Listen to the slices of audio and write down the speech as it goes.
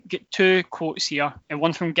got two quotes here, and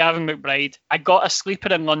one from Gavin McBride. I got a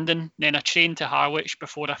sleeper in London, then a train to Harwich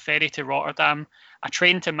before a ferry to Rotterdam, a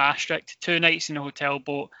train to Maastricht, 2 nights in a hotel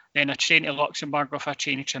boat, then a train to Luxembourg with a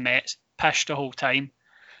change of Metz. Pished the whole time.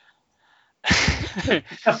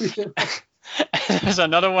 There's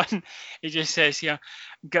another one. He just says here,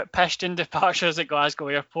 got pished in departures at Glasgow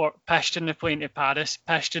Airport, pished in the plane to Paris,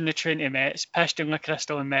 pished in the train to Metz, pished in the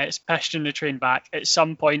Crystal in Metz, pished in the train back. At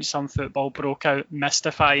some point, some football broke out,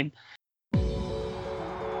 mystifying.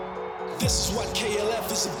 This is what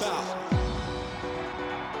KLF is about.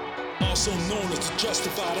 Also known as the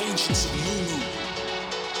justified ancients of Nunu.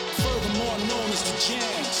 Furthermore known as the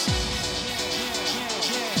Jams.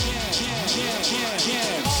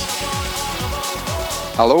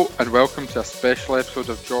 Hello and welcome to a special episode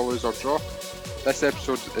of Draw, Lose or Draw. This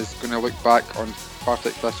episode is going to look back on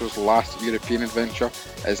Partick Thistle's last European adventure.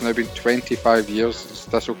 It has now been 25 years since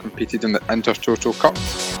Thistle competed in the Intertoto Cup.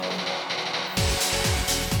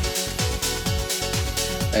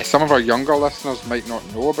 Some of our younger listeners might not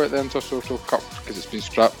know about the Intertoto Cup because it's been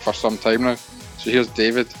scrapped for some time now. So here's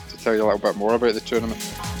David to tell you a little bit more about the tournament.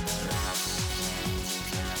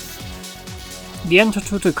 The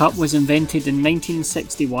Intertoto Cup was invented in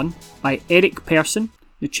 1961 by Eric Persson,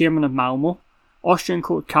 the chairman of Malmo, Austrian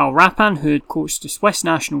coach Karl Rappan, who had coached the Swiss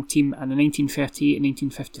national team in the 1938 and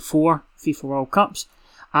 1954 FIFA World Cups,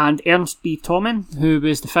 and Ernst B. Thommen, who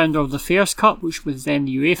was the founder of the Fairs Cup, which was then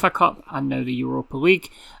the UEFA Cup and now the Europa League,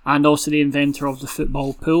 and also the inventor of the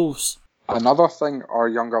football pools. Another thing our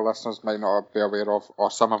younger listeners might not be aware of,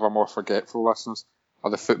 or some of our more forgetful listeners,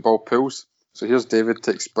 are the football pools. So here's David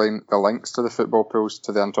to explain the links to the football pools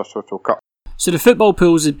to the Intertoto Cup. So the football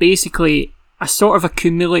pools is basically a sort of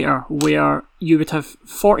accumulator where you would have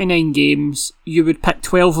 49 games, you would pick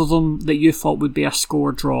 12 of them that you thought would be a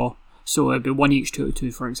score draw. So it would be 1 each,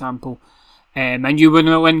 2-2 for example. And you would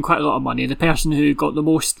win quite a lot of money. The person who got the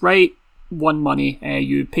most right won money.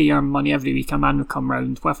 You pay your money every week, a man would come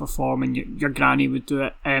round with a form and your granny would do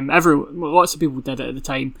it. Lots of people did it at the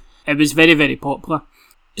time. It was very, very popular.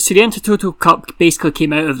 So the Intertoto Cup basically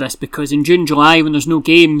came out of this because in June, July, when there's no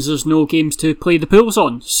games to play the pools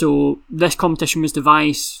on. So this competition was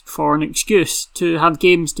devised for an excuse to have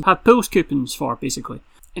games to have pools coupons for, basically.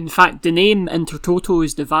 In fact, the name Intertoto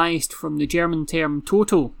is devised from the German term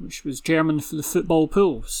Toto, which was German for the football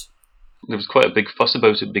pools. There was quite a big fuss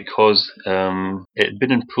about it because it had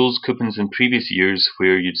been in pools coupons in previous years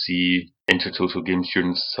where you'd see Intertoto games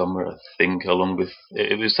during the summer, I think, along with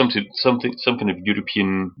it was some kind of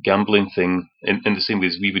European gambling thing in the same way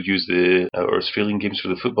as we would use our Australian games for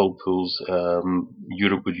the football pools.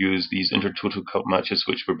 Europe would use these Intertoto Cup matches,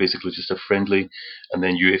 which were basically just a friendly, and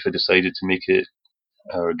then UEFA decided to make it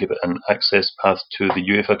or give it an access path to the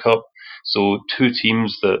UEFA Cup. So two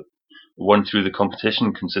teams that won through the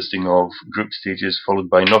competition, consisting of group stages followed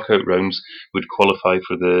by knockout rounds, would qualify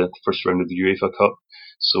for the first round of the UEFA Cup.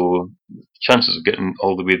 So chances of getting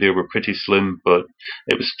all the way there were pretty slim, but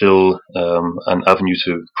it was still an avenue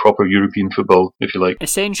to proper European football, if you like.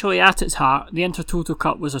 Essentially, at its heart, the Intertoto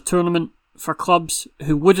Cup was a tournament for clubs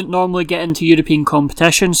who wouldn't normally get into European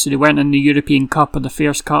competitions, so they weren't in the European Cup or the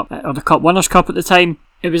Fairs Cup or the Cup Winners' Cup at the time.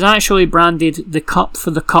 It was actually branded the Cup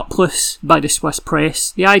for the Cupless by the Swiss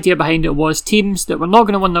press. The idea behind it was teams that were not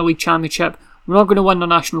going to win the league championship, were not going to win the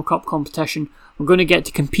National Cup competition, were going to get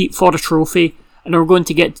to compete for a trophy, and they were going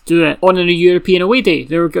to get to do it on a European away day.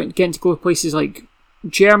 They were getting to go to places like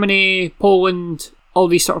Germany, Poland, all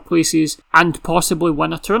these sort of places, and possibly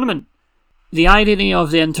win a tournament. The irony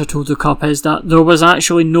of the Intertoto Cup is that there was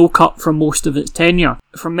actually no cup for most of its tenure.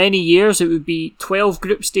 For many years it would be 12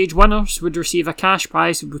 group stage winners would receive a cash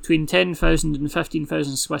prize of between 10,000 and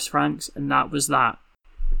 15,000 Swiss francs, and that was that.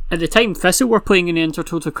 At the time Thistle were playing in the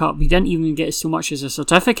Intertoto Cup, we didn't even get so much as a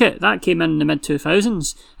certificate. That came in the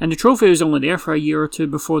mid-2000s, and the trophy was only there for a year or two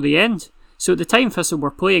before the end. So at the time Thistle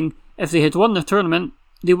were playing, if they had won the tournament,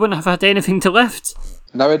 they wouldn't have had anything to lift.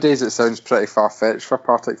 Nowadays it sounds pretty far-fetched for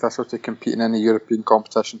Partick Thistle to compete in any European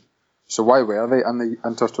competition. So why were they in the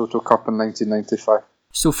Intertoto Cup in 1995?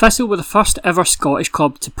 So Thistle were the first ever Scottish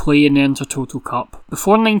club to play in the Intertoto Cup.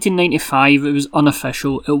 Before 1995 it was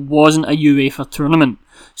unofficial, it wasn't a UEFA tournament,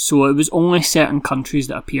 so it was only certain countries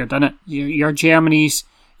that appeared in it. Your Germanys,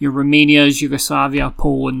 your Romanias, Yugoslavia,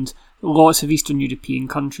 Poland, lots of Eastern European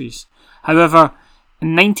countries. However,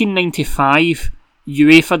 in 1995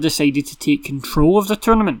 UEFA decided to take control of the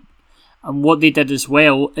tournament, and what they did as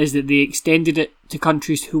well is that they extended it to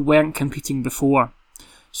countries who weren't competing before.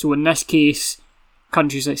 So in this case,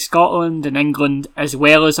 countries like Scotland and England, as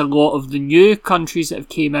well as a lot of the new countries that have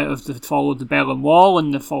came out of the fall of the Berlin Wall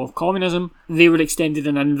and the fall of communism, they were extended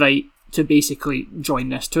an invite to basically join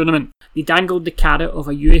this tournament. They dangled the carrot of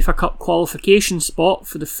a UEFA Cup qualification spot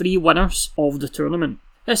for the 3 winners of the tournament.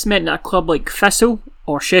 This meant that a club like Thistle,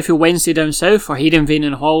 or Sheffield Wednesday down south, or Heerenveen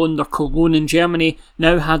in Holland, or Cologne in Germany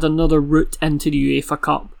now had another route into the UEFA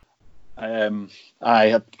Cup.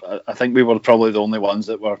 I think we were probably the only ones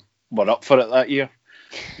that were up for it that year.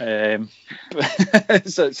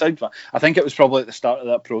 So it sounds fun. I think it was probably at the start of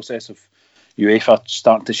that process of UEFA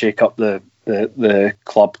starting to shake up the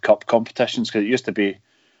club cup competitions, because it used to be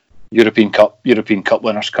European Cup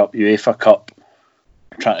Winners' Cup, UEFA Cup,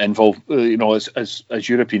 trying to involve, as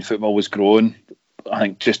European football was growing, I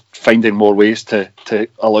think just finding more ways to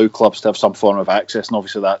allow clubs to have some form of access, and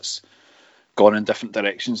obviously that's gone in different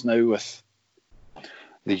directions now with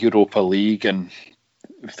the Europa League and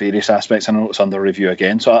various aspects. I know it's under review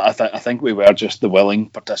again, so I think we were just the willing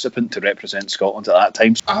participant to represent Scotland at that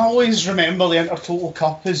time. I always remember the Intertoto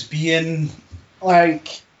Cup as being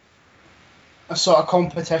like a sort of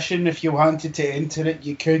competition. If you wanted to enter it,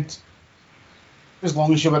 you could, as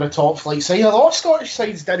long as you were a top flight side. A lot of Scottish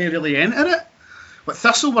sides didn't really enter it, but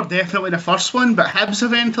Thistle were definitely the first one, but Hibs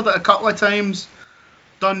have entered it a couple of times,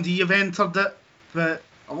 Dundee have entered it, but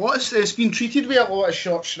it's been treated with a lot of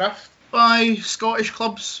short shrift by Scottish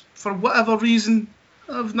clubs for whatever reason.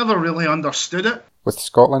 I've never really understood it. With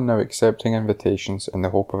Scotland now accepting invitations in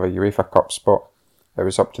the hope of a UEFA Cup spot, it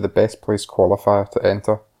was up to the best placed qualifier to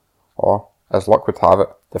enter, or, as luck would have it,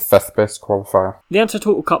 the 5th best qualifier. The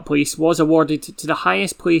Intertoto Cup place was awarded to the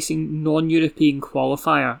highest placing non-European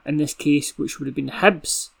qualifier, in this case which would have been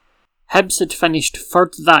Hibs. Hibs had finished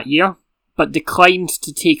 3rd that year, but declined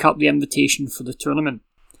to take up the invitation for the tournament.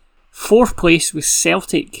 4th place was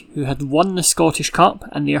Celtic, who had won the Scottish Cup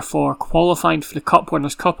and therefore qualified for the Cup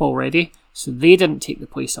Winners' Cup already, so they didn't take the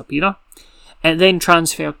place up either. It then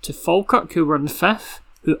transferred to Falkirk, who were in 5th,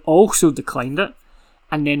 who also declined it,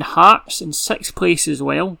 and then Hearts in 6th place as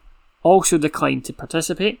well, also declined to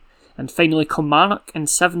participate, and finally Kilmarnock in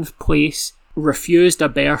 7th place refused a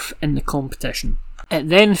berth in the competition. It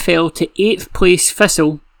then fell to 8th place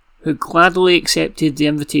Thistle, who gladly accepted the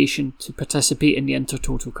invitation to participate in the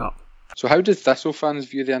Intertoto Cup. So how did Thistle fans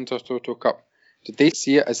view the Intertoto Cup? Did they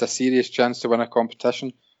see it as a serious chance to win a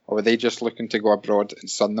competition, or were they just looking to go abroad and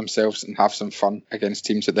sun themselves and have some fun against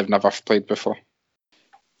teams that they've never played before?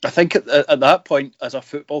 I think at that point, as a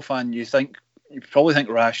football fan, you probably think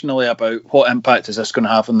rationally about what impact is this going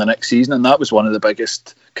to have on the next season, and that was one of the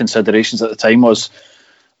biggest considerations at the time, was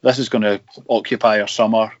this is going to occupy our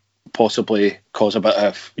summer, possibly cause a bit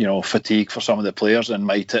of fatigue for some of the players, and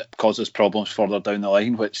might it cause us problems further down the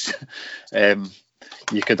line, which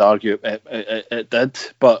you could argue it did.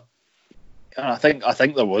 But I think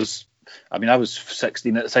there was, I was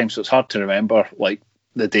 16 at the time, so it's hard to remember like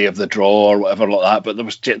the day of the draw or whatever like that, but there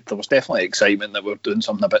was definitely excitement that we're doing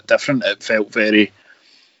something a bit different. It felt very,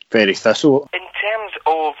 very Thistle. In terms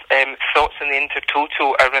of thoughts on the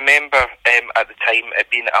Intertoto, I remember at the time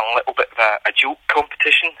it being a little bit of a joke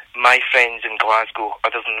competition. My friends in Glasgow,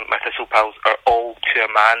 other than my Thistle pals, are all to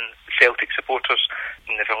a man Celtic supporters.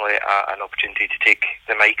 Never really an opportunity to take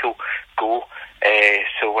the Michael go.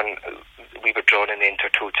 So when we were drawn in the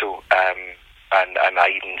Intertoto, and I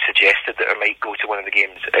even suggested that I might go to one of the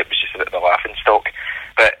games, it was just a bit of a laughing stock.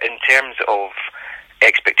 But in terms of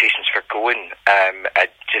expectations for going,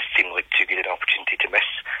 it just seemed like too good an opportunity to miss,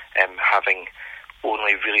 having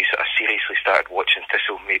only really sort of seriously started watching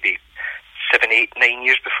Thistle maybe 7, 8, 9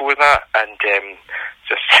 years before that, and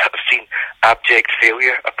just sort of seen abject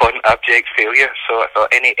failure upon abject failure. So I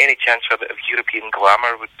thought any chance for a bit of European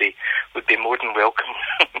glamour would be more than welcome.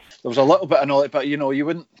 There was a little bit of knowledge, but you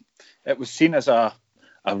wouldn't. It was seen as a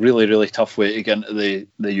really, really tough way to get into the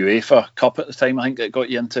UEFA Cup at the time. I think it got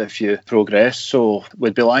you into if you progress. So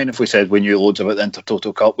we'd be lying if we said we knew loads about the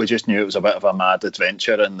Intertoto Cup. We just knew it was a bit of a mad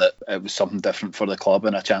adventure, and that it was something different for the club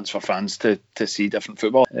and a chance for fans to see different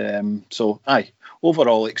football.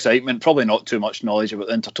 Overall excitement. Probably not too much knowledge about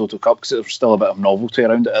the Intertoto Cup because there was still a bit of novelty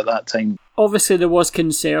around it at that time. Obviously there was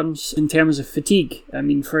concerns in terms of fatigue.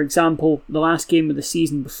 For example, the last game of the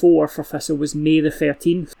season before for Thistle was May the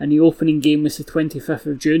 13th and the opening game was the 25th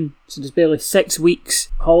of June. So there's barely 6 weeks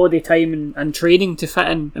holiday time and training to fit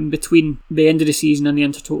in between the end of the season and the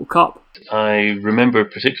Intertoto Cup. I remember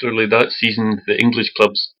particularly that season the English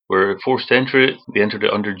clubs were forced to enter it. They entered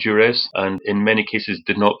it under duress and in many cases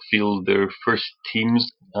did not field their first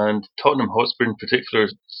teams, and Tottenham Hotspur in particular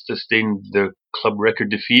sustained their club record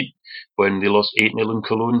defeat when they lost 8-0 in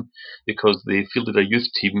Cologne because they fielded a youth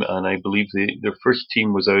team, and I believe their first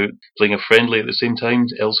team was out playing a friendly at the same time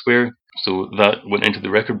elsewhere, so that went into the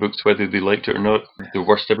record books whether they liked it or not. Their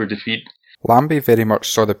worst ever defeat. Lambie very much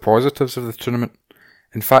saw the positives of the tournament.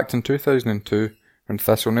 In fact, in 2002, when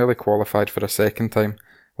Thistle nearly qualified for a second time,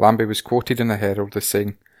 Lambie was quoted in the Herald as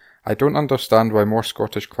saying, "I don't understand why more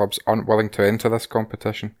Scottish clubs aren't willing to enter this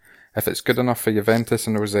competition. If it's good enough for Juventus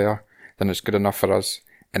and Rosea, then it's good enough for us.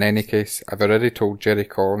 In any case, I've already told Jerry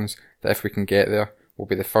Collins that if we can get there, we'll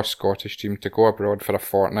be the first Scottish team to go abroad for a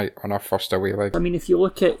fortnight on our first away leg." I mean, if you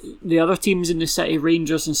look at the other teams in the city,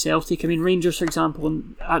 Rangers and Celtic, I mean, Rangers, for example,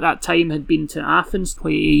 at that time had been to Athens to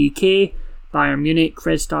play AEK, Bayern Munich,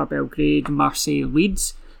 Red Star Belgrade, Marseille,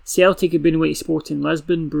 Leeds. Celtic had been away to Sporting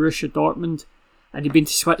Lisbon, Borussia Dortmund, and had been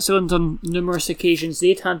to Switzerland on numerous occasions.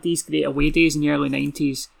 They'd had these great away days in the early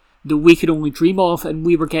 90s that we could only dream of, and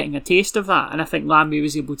we were getting a taste of that, and I think Lambie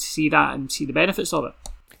was able to see that and see the benefits of it.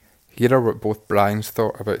 Here are what both Brians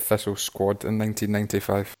thought about Thistle's squad in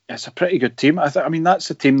 1995. It's a pretty good team. I mean, that's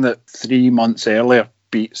a team that 3 months earlier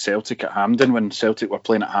beat Celtic at Hampden when Celtic were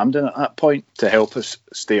playing at Hampden at that point to help us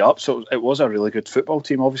stay up. So it was a really good football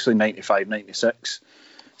team. Obviously, 95-96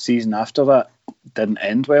 season after that didn't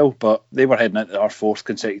end well, but they were heading into our 4th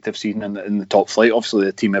consecutive season in the top flight. Obviously,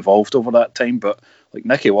 the team evolved over that time, but like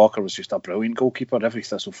Nicky Walker was just a brilliant goalkeeper. Every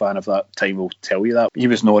Thistle fan of that time will tell you that. He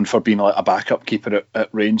was known for being like a backup keeper at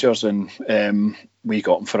Rangers, and we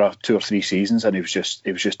got him for 2 or 3 seasons, and he was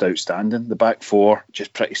just outstanding. The back four,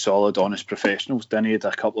 just pretty solid, honest professionals. Denny had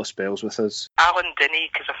a couple of spells with us. Alan Denny,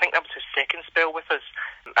 because I think that was his second spell with us.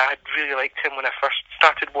 I had really liked him when I first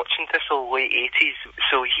started watching Thistle, late 80s,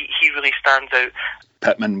 so he really stands out.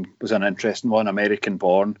 Pittman was an interesting one, American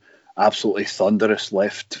born, absolutely thunderous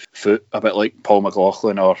left foot, a bit like Paul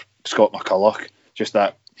McLaughlin or Scott McCulloch, just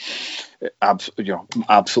that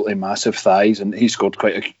absolutely massive thighs, and he scored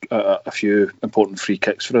quite a few important free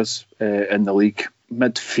kicks for us in the league.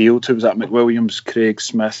 Midfield, who was that? McWilliams, Craig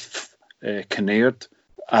Smith, Kinnaird.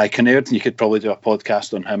 Kinnaird, you could probably do a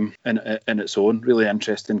podcast on him in its own. Really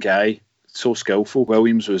interesting guy, so skillful.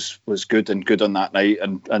 Williams was good on that night,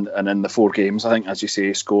 and in the 4 games, I think, as you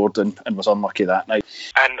say, scored and was unlucky that night.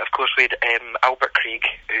 And of course we had Albert Craig,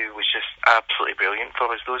 who was just absolutely brilliant for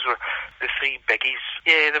us. Those were the 3 biggies.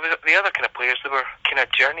 Yeah, there was the other kind of players. They were kind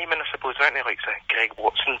of journeymen, I suppose, weren't they? Like Greg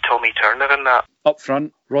Watson, Tommy Turner and that. Up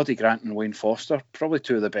front, Roddy Grant and Wayne Foster, probably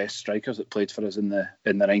 2 of the best strikers that played for us in the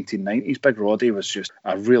 1990s. Big Roddy was just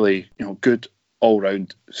a really good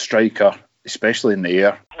all-round striker, especially in the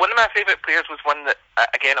air. One of my favourite players was one that,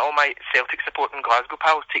 again, all my Celtic supporting Glasgow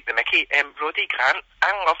pals take the mickey, Roddy Grant.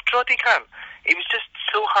 I loved Roddy Grant. He was just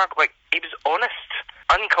so hard, he was honest,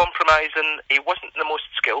 uncompromising. He wasn't the most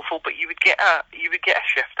skillful, but you would get a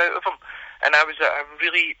shift out of him. And I was a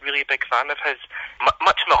really, really big fan of his.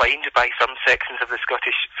 Much maligned by some sections of the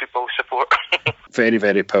Scottish football support. Very,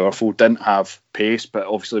 very powerful. Didn't have pace, but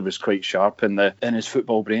obviously was quite sharp in his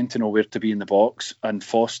football brain to know where to be in the box. And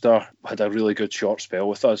Foster had a really good short spell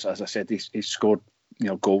with us. As I said, he scored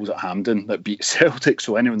goals at Hampden that beat Celtic.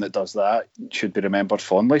 So anyone that does that should be remembered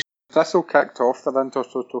fondly. Thistle kicked off their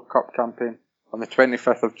Intertoto Cup campaign on the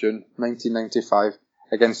 25th of June 1995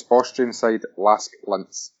 against Austrian side Lask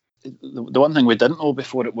Linz. The one thing we didn't know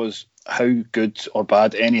before it was how good or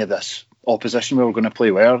bad any of this opposition we were going to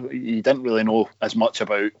play were. You didn't really know as much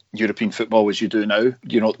about European football as you do now.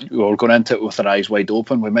 We were going into it with our eyes wide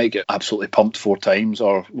open. We might get absolutely pumped 4 times,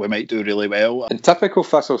 or we might do really well. In typical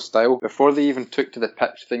Thistle style, before they even took to the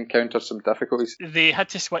pitch, they encountered some difficulties. They had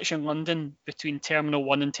to switch in London between Terminal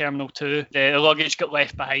 1 and Terminal 2. The luggage got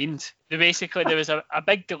left behind. There was a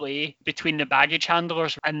big delay between the baggage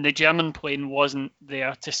handlers, and the German plane wasn't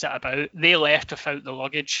there to sit about. They left without the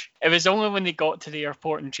luggage. It was only when they got to the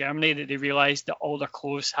airport in Germany that they realised that all their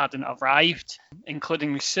clothes hadn't arrived,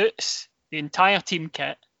 including the suits, the entire team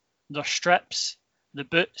kit, their strips, the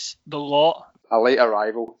boots, the lot. A late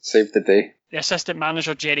arrival saved the day. The assistant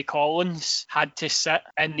manager, Jerry Collins, had to sit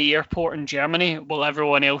in the airport in Germany while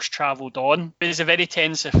everyone else travelled on. It was a very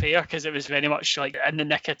tense affair because it was very much like in the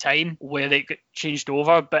nick of time where they got changed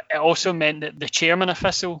over, but it also meant that the chairman of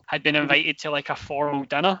Thistle had been invited to like a formal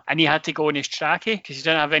dinner, and he had to go in his trackie because he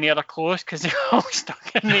didn't have any other clothes because they were all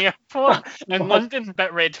stuck in the airport in London. A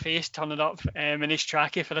bit red-faced, turning up in his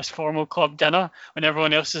trackie for this formal club dinner when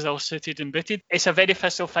everyone else is all suited and booted. It's a very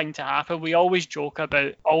Thistle thing to happen. We always joke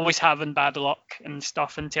about always having bad luck and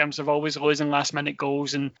stuff in terms of always losing last minute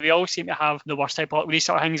goals, and we all seem to have the worst type of luck with these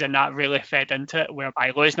sort of things, and that really fed into it, where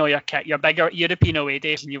by losing all your kit, your bigger European away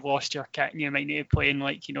days, and you've lost your kit and you might need to play in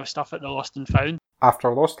stuff at the lost and found.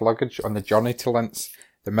 After lost luggage on the journey to Linz,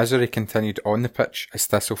 the misery continued on the pitch as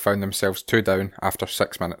Thistle found themselves 2 down after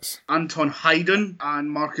 6 minutes. Anton Hayden and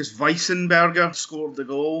Marcus Weissenberger scored the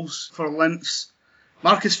goals for Linz.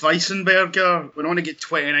 Marcus Weissenberger went on to get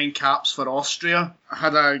 29 caps for Austria.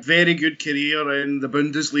 Had a very good career in the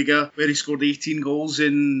Bundesliga, where he scored 18 goals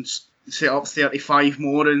and set up 35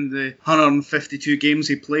 more in the 152 games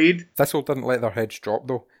he played. Thistle didn't let their heads drop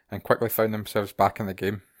though, and quickly found themselves back in the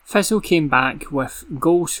game. Thistle came back with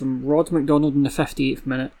goals from Rod McDonald in the 58th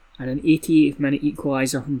minute and an 88th minute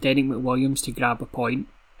equaliser from Derek McWilliams to grab a point.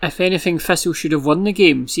 If anything, Thistle should have won the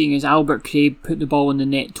game, seeing as Albert Craig put the ball in the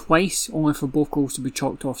net twice, only for both goals to be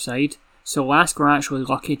chalked offside, so Lask were actually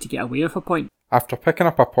lucky to get away with a point. After picking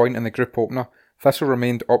up a point in the group opener, Thistle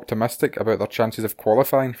remained optimistic about their chances of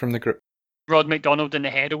qualifying from the group. Rod McDonald in the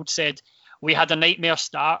Herald said, "We had a nightmare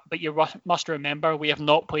start, but you must remember we have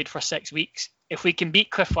not played for 6 weeks. If we can beat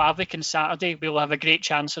Cliflavik on Saturday, we will have a great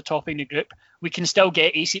chance of topping the group. We can still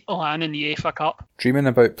get AC Milan in the UEFA Cup." Dreaming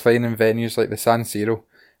about playing in venues like the San Siro,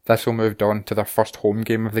 Thistle moved on to their first home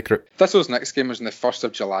game of the group. Thistle's next game was on the 1st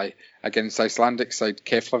of July against Icelandic side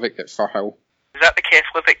Keflavik at Firhill. It was at the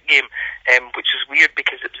Keflavik game, which was weird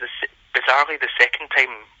because it was bizarrely the second time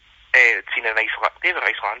I'd seen an Icelandic. They were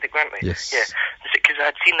Icelandic, weren't they? Yes. Yeah, because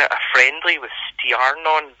I'd seen a friendly with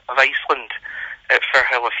Stjarnan of Iceland at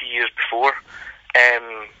Firhill a few years before.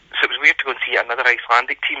 So it was weird to go and see another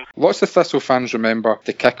Icelandic team. Lots of Thistle fans remember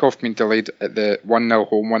the kick-off being delayed at the 1-0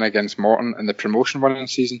 home win against Morton in the promotion winning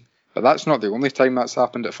season, but that's not the only time that's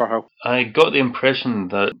happened at Firhill. I got the impression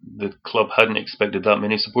that the club hadn't expected that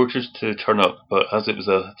many supporters to turn up, but as it was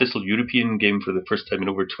a Thistle European game for the first time in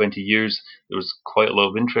over 20 years, there was quite a lot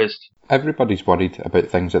of interest. Everybody's worried about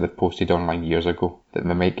things that they've posted online years ago that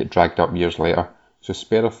they might get dragged up years later, so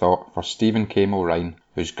spare a thought for Stephen K. Mulrine,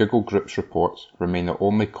 whose Google Groups reports remain the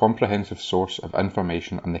only comprehensive source of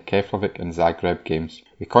information on the Keflavik and Zagreb games.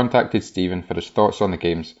 We contacted Stephen for his thoughts on the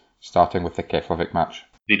games, starting with the Keflavik match.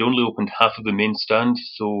 They'd only opened half of the main stand,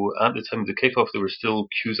 so at the time of the kickoff there were still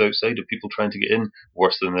queues outside of people trying to get in,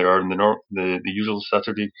 worse than there are in the usual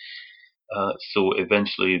Saturday. So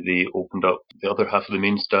eventually they opened up the other half of the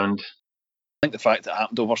main stand. I think the fact that it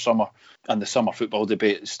happened over summer and the summer football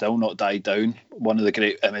debate has still not died down. One of the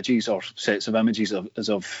great images or sets of images is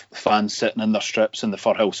of fans sitting in their strips in the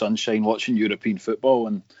Firhill sunshine watching European football,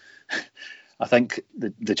 and I think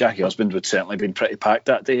the Jackie Husband would certainly have been pretty packed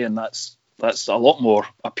that day, and that's a lot more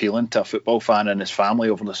appealing to a football fan and his family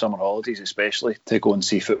over the summer holidays, especially, to go and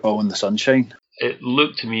see football in the sunshine. It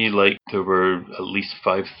looked to me like there were at least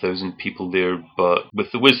 5,000 people there, but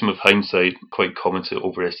with the wisdom of hindsight, quite common to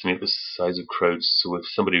overestimate the size of crowds. So if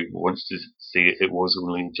somebody wants to say it was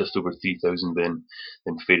only just over 3,000, then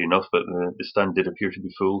fair enough, but the stand did appear to be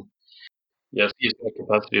full. Yes, it's a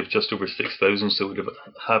capacity of just over 6,000, so it would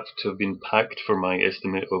have to have been packed for my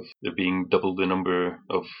estimate of there being double the number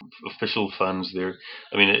of official fans there.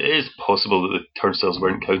 I mean, it is possible that the turnstiles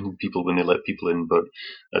weren't counting people when they let people in, but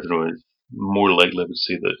I don't know, it's more likely I would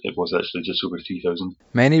say that it was actually just over 3,000.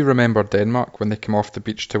 Many remember Denmark when they came off the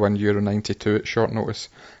beach to win Euro 92 at short notice,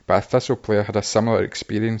 but a Thistle player had a similar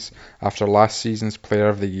experience after last season's Player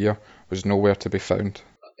of the Year was nowhere to be found.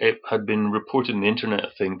 It had been reported on the internet, I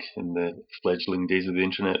think, in the fledgling days of the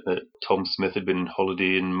internet, that Tom Smith had been on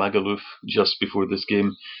holiday in Magaluf just before this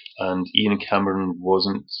game, and Ian Cameron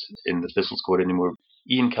wasn't in the Thistle squad anymore.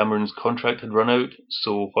 Ian Cameron's contract had run out,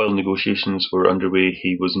 so while negotiations were underway,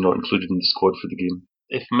 he was not included in the squad for the game.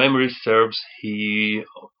 If memory serves, he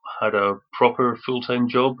had a proper full-time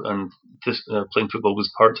job, and this playing football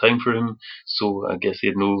was part-time for him, so I guess he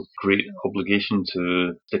had no great obligation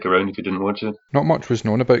to stick around if he didn't want to. Not much was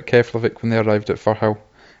known about Keflavik when they arrived at Firhill.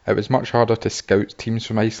 It was much harder to scout teams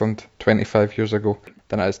from Iceland 25 years ago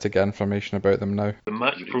than it is to get information about them now. The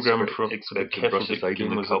match programme from the Keflavik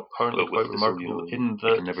game was apparently quite remarkable in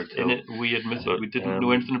that in it we admitted we didn't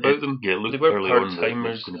know anything about them. Yeah, they were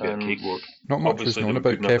part-timers and not much was known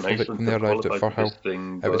about Keflavik when they arrived at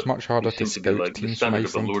Firhill. It was much harder to scout teams from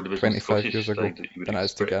Iceland 25 years ago than it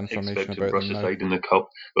is to get information about them now. In the cup,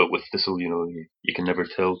 but with Thistle, you can never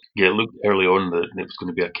tell. Yeah, it looked early on that it was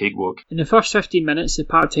going to be a cakewalk. In the first 15 minutes, the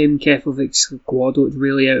part-time Keflavik squad looked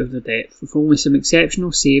really out of their depth, with only some exceptional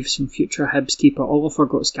saves from future Hibs keeper Oliver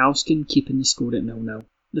Gotskalskin keeping the score at 0-0.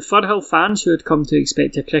 The Firhill fans, who had come to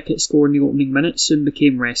expect a cricket score in the opening minutes, soon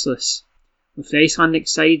became restless. With the Icelandic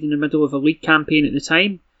side in the middle of a league campaign at the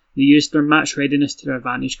time, they used their match readiness to their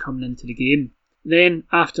advantage coming into the game. Then,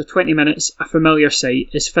 after 20 minutes, a familiar sight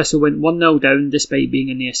as Thistle went 1-0 down despite being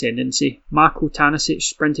in the ascendancy. Marko Tanasic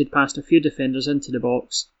sprinted past a few defenders into the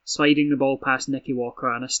box, sliding the ball past Nicky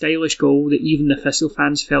Walker, and a stylish goal that even the Thistle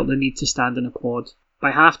fans felt the need to stand and applaud. By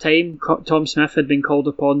half-time, Tom Smith had been called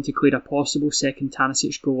upon to clear a possible second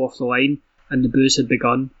Tanasic goal off the line, and the boos had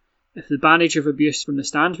begun. If the barrage of abuse from the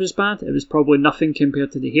stands was bad, it was probably nothing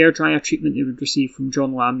compared to the hairdryer treatment they would receive from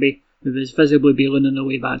John Lambie, who was visibly bailing on the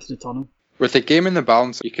way back to the tunnel. With the game in the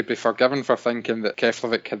balance, you could be forgiven for thinking that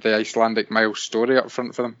Keflavik had the Icelandic Miles story up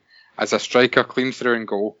front for them, as a striker clean through and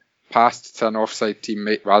goal, passed to an offside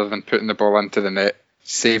teammate rather than putting the ball into the net,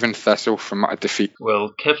 saving Thistle from a defeat.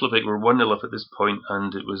 Well, Keflavik were 1-0 up at this point,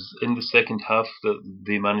 and it was in the second half that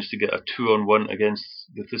they managed to get a 2-on-1 against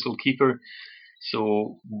the Thistle keeper.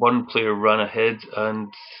 So one player ran ahead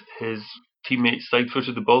and his teammate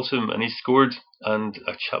side-footed the ball to him and he scored, and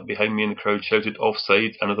a chap behind me in the crowd shouted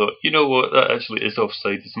offside, and I thought, you know what, that actually is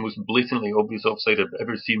offside. It's the most blatantly obvious offside I've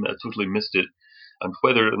ever seen. I totally missed it. And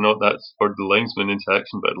whether or not that spurred the linesman into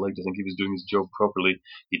action, but I'd like to think he was doing his job properly.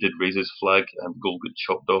 He did raise his flag and the goal got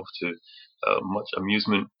chopped off to much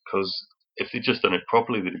amusement, because if they'd just done it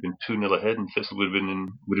properly, they'd have been 2-0 ahead and Thistle would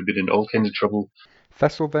have been in all kinds of trouble.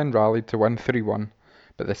 Thistle then rallied to win 3-1,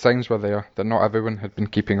 but the signs were there that not everyone had been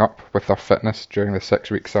keeping up with their fitness during the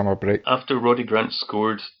 6-week summer break. After Roddy Grant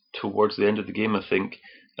scored towards the end of the game, I think,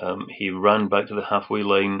 he ran back to the halfway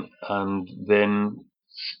line and then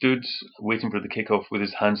stood waiting for the kick-off with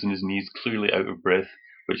his hands on his knees, clearly out of breath,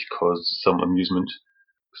 which caused some amusement.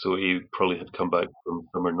 So he probably had come back from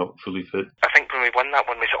somewhere not fully fit. I think when we won that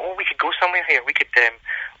one, we said, we could go somewhere here. We could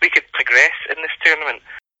progress in this tournament.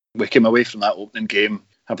 We came away from that opening game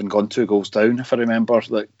having gone 2 goals down, if I remember,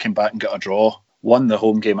 that came back and got a draw. Won the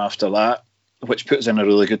home game after that, which put us in a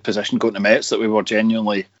really good position going to Metz, that we were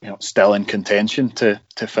genuinely still in contention to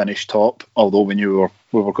finish top, although we knew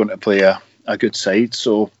we were going to play a good side.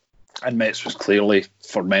 So, and Metz was clearly,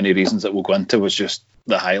 for many reasons that we'll go into, was just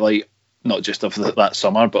the highlight, not just of that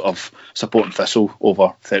summer, but of supporting Thistle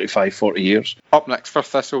over 35, 40 years. Up next for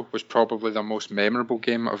Thistle was probably their most memorable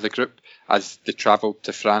game of the group, as they travelled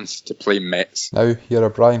to France to play Metz. Now here are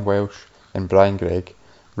Brian Welsh and Brian Gregg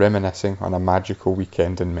reminiscing on a magical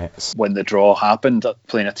weekend in Metz. When the draw happened,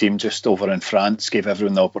 playing a team just over in France gave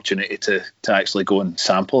everyone the opportunity to actually go and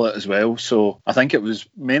sample it as well. So I think it was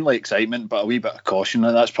mainly excitement, but a wee bit of caution,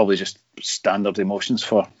 and that's probably just standard emotions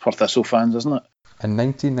for Thistle fans, isn't it? In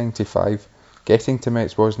 1995, getting to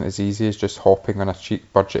Metz wasn't as easy as just hopping on a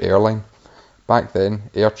cheap budget airline. Back then,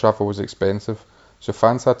 air travel was expensive, so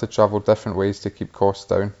fans had to travel different ways to keep costs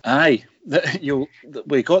down. Aye,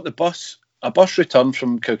 we got a bus return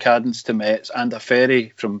from Cowcaddens to Metz and a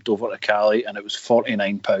ferry from Dover to Calais, and it was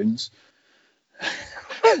 £49.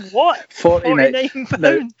 What? £49?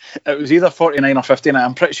 Now, it was either 49 or 59.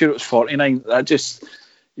 I'm pretty sure it was 49.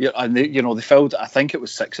 And they filled, I think it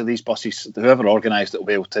was 6 of these buses. Whoever organised it will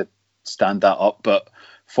be able to stand that up, but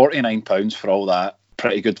 £49 for all that,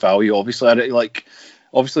 pretty good value. Obviously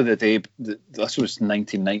the day, this was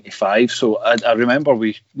 1995, so I remember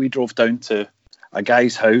we drove down to a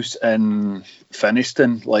guy's house in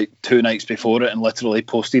Finnieston like 2 nights before it and literally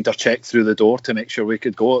posted our check through the door to make sure we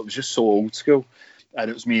could go. It was just so old school, and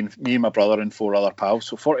it was me and my brother and 4 other pals,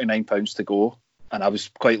 so £49 to go. And I was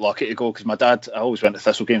quite lucky to go because my dad, I always went to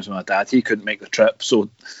Thistle games with my dad. He couldn't make the trip. So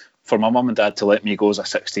for my mum and dad to let me go as a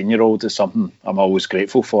 16-year-old is something I'm always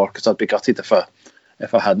grateful for, because I'd be gutted if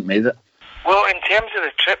I hadn't made it. Well, in terms of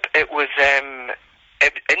the trip, it was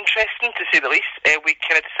interesting to say the least. We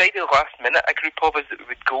kind of decided last minute, a group of us, that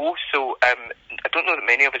we would go. So I don't know that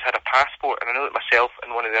many of us had a passport, and I know that myself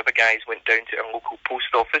and one of the other guys went down to our local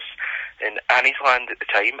post office in Anniesland at the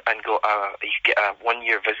time and got you get a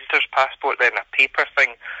 1-year visitor's passport, then a paper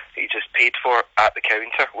thing that you just paid for at the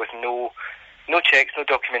counter with no checks, no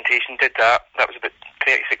documentation. Did that. That was about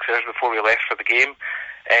 36 hours before we left for the game.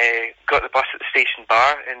 Got the bus at the station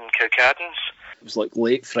bar in Cowcaddens. It was like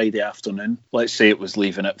late Friday afternoon. Let's say it was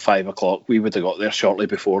leaving at 5 o'clock. We would have got there shortly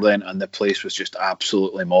before then, and the place was just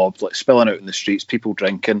absolutely mobbed, like spilling out in the streets, people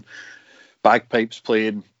drinking, bagpipes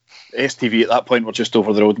playing. STV at that point were just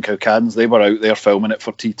over the road in Cowcaddens. They were out there filming it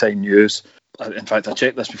for Tea Time News. In fact, I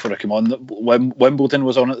checked this before I came on. Wimbledon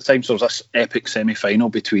was on at the time, so there was this epic semi-final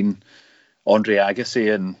between Andre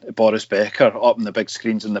Agassi and Boris Becker up on the big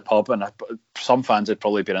screens in the pub, and some fans had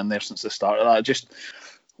probably been in there since the start of that. Just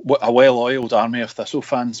a well-oiled army of Thistle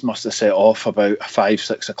fans must have set off about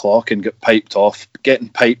 5-6 o'clock and got piped off. Getting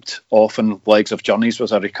piped off in legs of journeys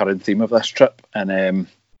was a recurring theme of this trip, and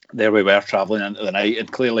there we were travelling into the night,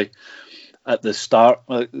 and clearly at the start,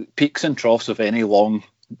 peaks and troughs of any long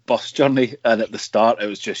bus journey, and at the start it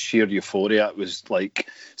was just sheer euphoria. It was like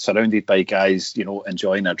surrounded by guys,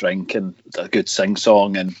 enjoying a drink and a good sing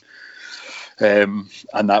song, and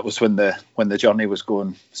that was when the journey was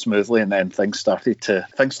going smoothly, and then things started to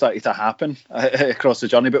happen across the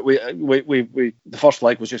journey. But we the first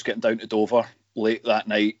leg was just getting down to Dover late that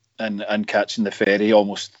night, and catching the ferry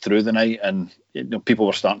almost through the night, and people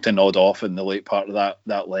were starting to nod off in the late part of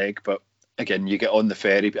that leg. But again, you get on the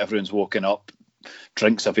ferry, everyone's woken up,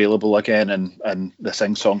 drinks available again, and the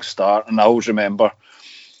sing-songs start. And I always remember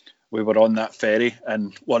we were on that ferry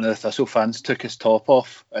and one of the Thistle fans took his top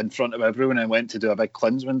off in front of everyone and went to do a big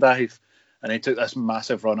Klinsmann dive, and he took this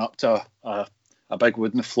massive run up to a big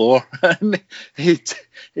wooden floor and he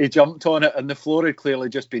jumped on it, and the floor had clearly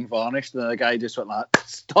just been varnished, and the guy just went like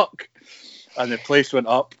stuck, and the place went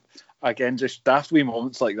up again. Just daft wee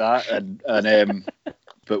moments like that, and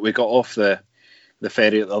but we got off the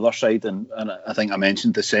ferry at the other side, and I think I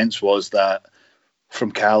mentioned the sense was that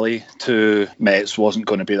from Cali to Metz wasn't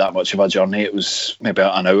going to be that much of a journey. It was maybe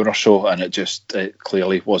an hour or so, and it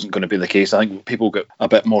clearly wasn't going to be the case. I think people got a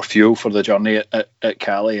bit more fuel for the journey at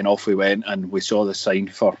Cali, and off we went, and we saw the sign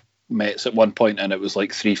for Metz at one point, and it was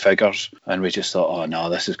like 3 figures, and we just thought, oh no,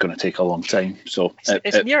 this is going to take a long time. So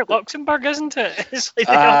it's near Luxembourg, isn't it? It's like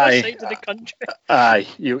the other side of the country. Aye,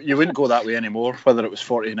 you wouldn't go that way anymore, whether it was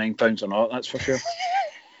 £49 or not, that's for sure.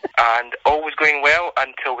 And all was going well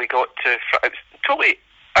until we got to... It was totally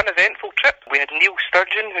uneventful trip. We had Neil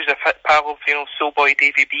Sturgeon, who's a pal of, Soul Boy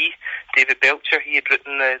Davy B, David Belcher. He had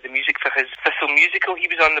written the music for his Thistle musical. He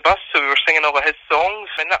was on the bus, so we were singing all of his songs,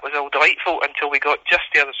 and that was all delightful until we got just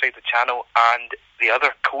the other side of the channel, and the other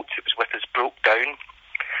coach that was with us broke down.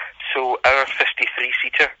 So our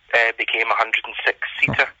 53-seater became a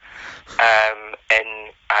 106-seater. And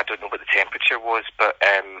I don't know what the temperature was, but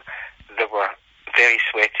there were very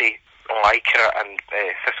sweaty lycra and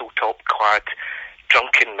thistle top clad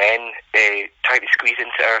drunken men trying to squeeze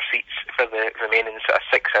into our seats for the remaining sort of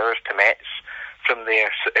 6 hours to Metz from there.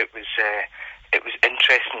 So it was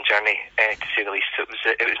interesting journey to say the least. So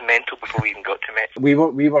it was mental before we even got to Metz. We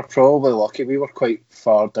were probably lucky. We were quite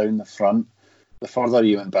far down the front. The further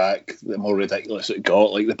you went back, the more ridiculous it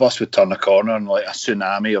got. Like the bus would turn a corner and like a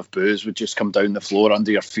tsunami of booze would just come down the floor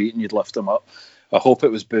under your feet, and you'd lift them up. I hope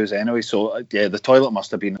it was booze anyway. So yeah, the toilet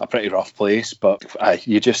must have been a pretty rough place, but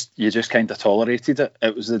you just kind of tolerated it.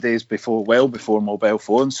 It was the days well before mobile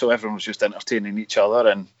phones, so everyone was just entertaining each other,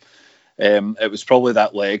 and it was probably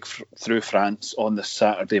that leg through France on the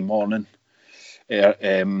Saturday morning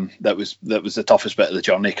that was the toughest bit of the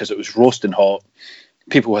journey, because it was roasting hot.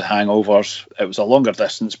 People with hangovers. It was a longer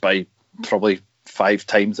distance by probably 5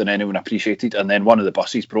 times than anyone appreciated, and then one of the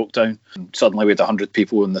buses broke down. Suddenly we had 100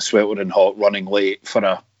 people in the sweltering hot running late for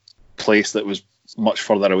a place that was much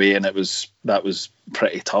further away, and that was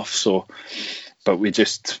pretty tough. So, but we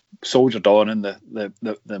just soldiered on, and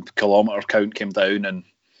the kilometre count came down, and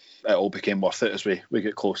it all became worth it as we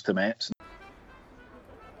get close to Metz.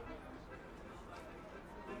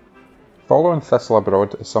 Following Thistle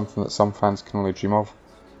abroad is something that some fans can only dream of.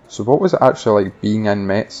 So what was it actually like being in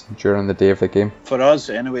Metz during the day of the game? For us,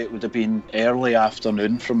 anyway, it would have been early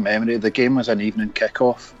afternoon from memory. The game was an evening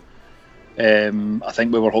kick-off. I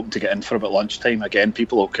think we were hoping to get in for about lunchtime. Again,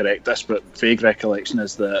 people will correct this, but vague recollection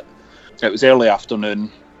is that it was early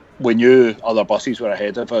afternoon. We knew other buses were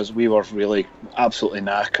ahead of us. We were really absolutely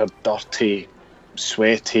knackered, dirty,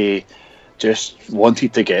 sweaty, just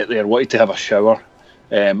wanted to get there, wanted to have a shower.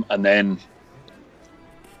 And then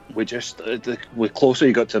the closer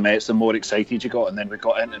you got to Metz, the more excited you got, and then we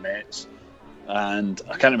got into Metz, and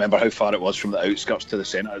I can't remember how far it was from the outskirts to the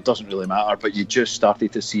centre. It doesn't really matter, but you just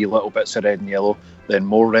started to see little bits of red and yellow, then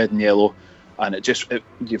more red and yellow, and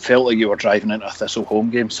you felt like you were driving into a Thistle home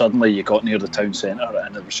game. Suddenly you got near the town centre,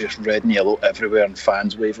 and it was just red and yellow everywhere, and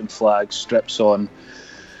fans waving flags, strips on,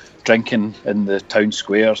 drinking in the town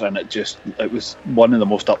squares, and it was one of the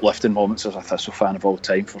most uplifting moments as a Thistle fan of all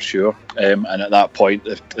time, for sure. And at that point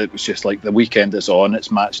it was just like the weekend is on,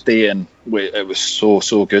 it's match day, and it was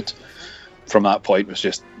so good. From that point, it was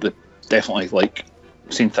just definitely like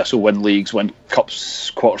seen Thistle win leagues, win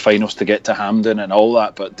cups, quarterfinals to get to Hampden and all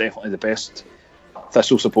that, but definitely the best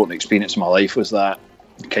Thistle supporting experience of my life was that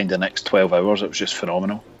kind of next 12 hours. It was just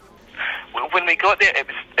phenomenal. Well, when we got there,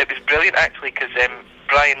 it was brilliant actually, because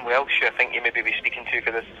Brian Welsh, who I think you maybe be speaking to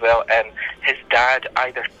for this as well, his dad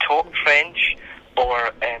either taught French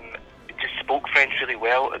or just spoke French really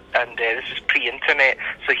well, and this was pre-internet,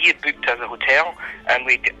 so he had booked us a hotel, and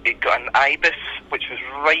we got an Ibis, which was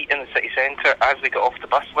right in the city centre as we got off the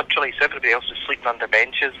bus, literally, so everybody else was sleeping under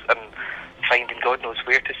benches and finding God knows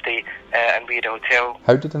where to stay, and we had a hotel.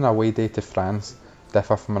 How did an away day to France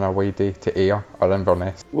differ from an away day to Ayr or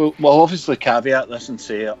Inverness? Well, obviously caveat this and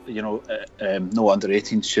say, no under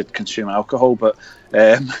 18s should consume alcohol, but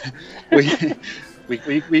we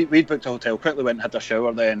booked a hotel, quickly went and had a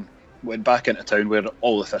shower, then went back into town where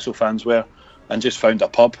all the Thistle fans were, and just found a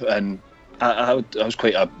pub and I was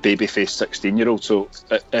quite a baby-faced 16-year-old, so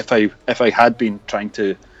if I had been trying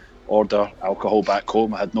to order alcohol back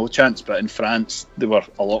home, I had no chance. But in France, they were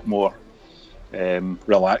a lot more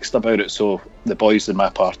relaxed about it. So the boys in my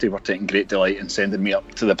party were taking great delight in sending me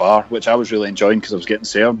up to the bar, which I was really enjoying because I was getting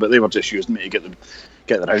served. But they were just using me to get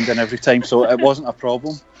the round in every time, so it wasn't a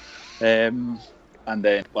problem. And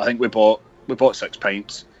then I think we bought 6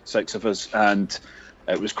 pints, 6 of us, and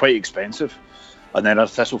it was quite expensive. And then our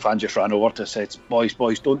Thistle fan just ran over to said, boys,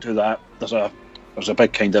 don't do that. There's a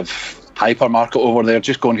big kind of hypermarket over there.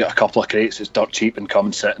 Just go and get a couple of crates. It's dirt cheap, and come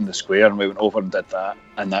and sit in the square. And we went over and did that.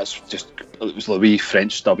 And it was the wee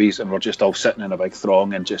French stubbies, and we're just all sitting in a big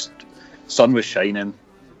throng, and just sun was shining,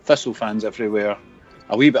 Thistle fans everywhere.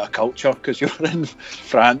 A wee bit of culture because you're in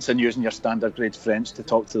France and using your standard grade French to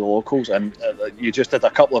talk to the locals, and you just did a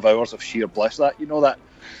couple of hours of sheer bliss.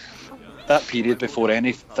 That period before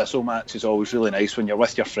any Thistle match is always really nice when you're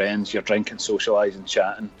with your friends, you're drinking, socialising,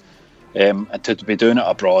 chatting. And to be doing it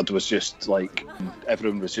abroad was just like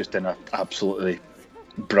everyone was just in an absolutely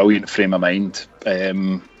brilliant frame of mind.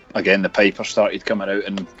 Again, the Pipers started coming out,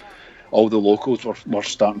 and all the locals were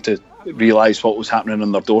starting to realise what was happening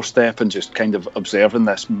on their doorstep, and just kind of observing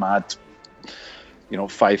this mad,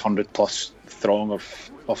 500 plus throng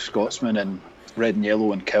of Scotsmen in red and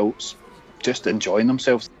yellow and kilts, just enjoying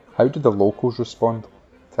themselves. How did the locals respond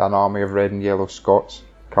to an army of red and yellow Scots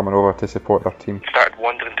coming over to support their team? Started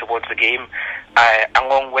wandering towards the game,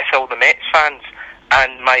 along with all the Mets fans,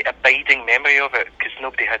 and my abiding memory of it, because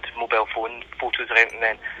nobody had mobile phone photos or anything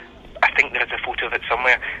then, I think there is a photo of it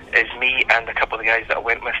somewhere, is me and a couple of the guys that I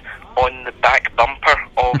went with on the back bumper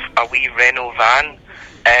of a wee Renault van,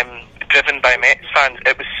 driven by Mets fans.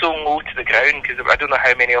 It was so low to the ground, because I don't know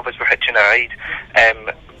how many of us were hitching a ride,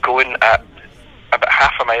 going at about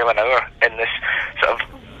half a mile an hour in this sort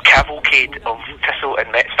of cavalcade of Thistle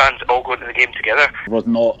and Mets fans all going to the game together. There was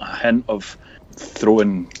not a hint of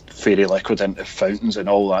throwing fairy liquid into fountains and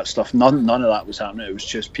all that stuff. None of that was happening. It was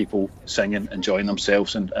just people singing, enjoying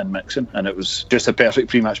themselves and mixing, and it was just a perfect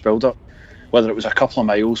pre-match build-up. Whether it was a couple of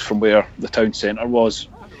miles from where the town centre was,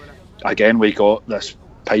 again, we got this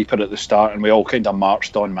piper at the start, and we all kind of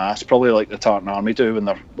marched en masse, probably like the Tartan Army do when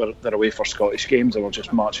they're away for Scottish games. They were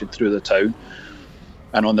just marching through the town.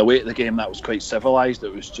 And on the way to the game, that was quite civilised.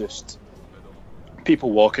 It was just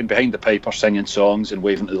people walking behind the piper, singing songs and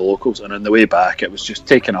waving to the locals. And on the way back, it was just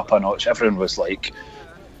taken up a notch. Everyone was like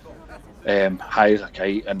high as a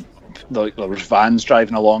kite, and there was vans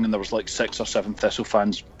driving along, and there was like 6 or 7 Thistle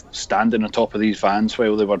fans standing on top of these vans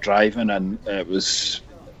while they were driving, and it was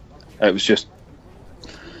just,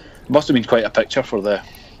 it must have been quite a picture for the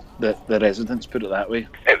residents, put it that way.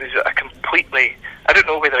 It was a completely, I don't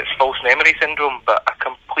know whether it's false memory syndrome, but a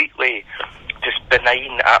completely just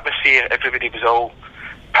benign atmosphere. Everybody was all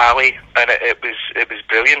pally, and it was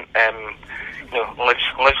brilliant.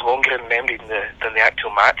 Lives longer in memory than the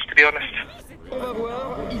actual match, to be honest. On va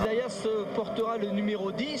voir, Isaias portera le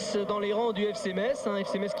numéro 10 dans les rangs du FC Metz,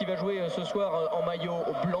 FC Metz qui va jouer ce soir en maillot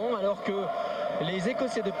blanc, alors que les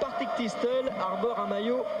Écossais de Partick Thistle arborent un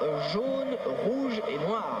maillot jaune, rouge et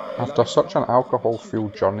noir. After such an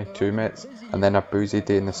alcohol-fueled journey to Metz, and then a boozy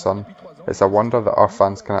day in the sun, it's a wonder that our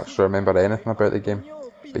fans can actually remember anything about the game.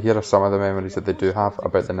 But here are some of the memories that they do have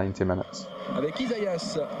about the 90 minutes. Avec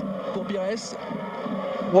Isaias pour Pires.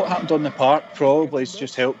 What happened on the park probably is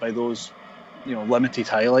just helped by those limited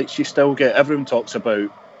highlights you still get. Everyone talks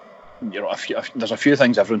about, there's a few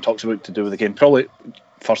things everyone talks about to do with the game. Probably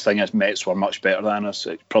first thing is Mets were much better than us.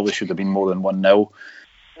 It probably should have been more than 1-0.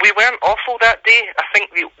 We weren't awful that day. I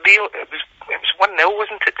think it was 1-0,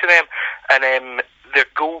 wasn't it, to them? And their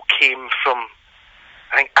goal came from,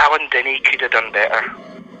 I think Alan Denny could have done better.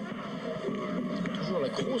 Toujours la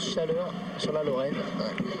grosse chaleur sur la Lorraine.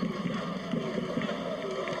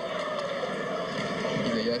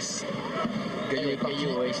 Isaias.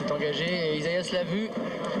 Gaillot, il s'est engagé et Isaias l'a vu.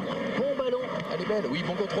 Bon ballon, elle est belle, oui,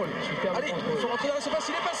 bon contrôle. Super. Allez, ils sont rentrés dans la surface,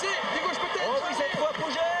 il est passé. Du gauche peut-être. Oh oui, cette fois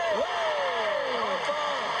Pouget. Ouais. Enfin,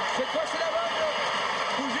 cette fois c'est la bonne.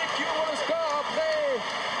 Pouget qui ouvre le score après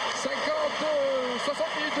 60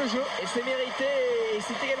 minutes de jeu. Et c'est mérité, et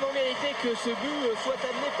c'est également mérité que ce but soit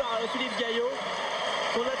amené par Philippe Gaillot,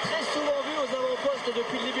 qu'on a très souvent vu aux avant-postes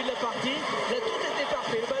depuis le début de la partie. Là, tout était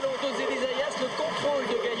parfait. Le ballon dosé d'Isaias, le contrôle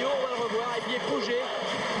de Gaillot, on va le revoir. Et puis Pouget,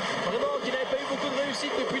 vraiment, qui n'avait pas eu beaucoup de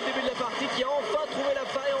réussite depuis le début de la partie, qui a enfin trouvé la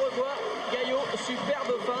faille. On revoit Gaillot,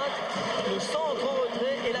 superbe feinte, le centre en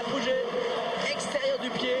retrait, et la Pouget, extérieur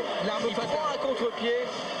du pied. Il prend un contre-pied.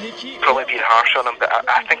 Nicky. Probably being harsh on him, but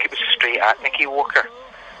I think it was straight at Nicky Walker.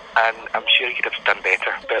 and I'm sure he could have done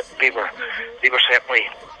better. But they were certainly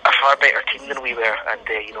a far better team than we were, and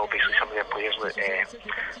basically some of their players, like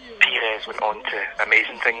Pires, went on to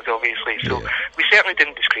amazing things, obviously. So we certainly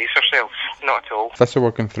didn't disgrace ourselves, not at all. Thistle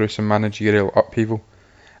were going through some managerial upheaval,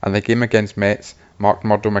 and the game against Metz marked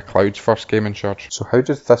Murdo McLeod's first game in charge. So how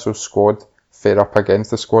did Thistle's squad fare up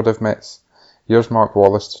against the squad of Metz? Here's Mark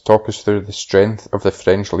Wallace to talk us through the strength of the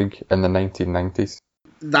French league in the 1990s.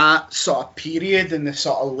 That sort of period in the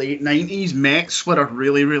sort of late 90s, Metz were a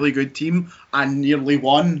really, really good team and nearly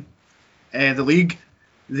won the league.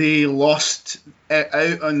 They lost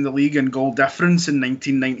out on the league in goal difference in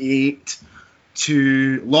 1998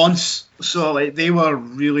 to Lens. So they were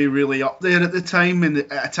really, really up there at the time, and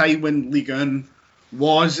at a time when Ligue 1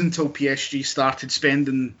 was, until PSG started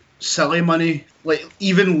spending silly money. Like,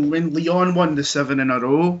 even when Lyon won the 7 in a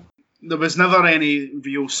row, there was never any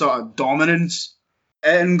real sort of dominance.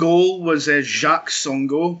 In goal was Jacques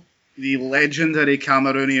Songo, the legendary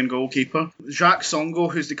Cameroonian goalkeeper. Jacques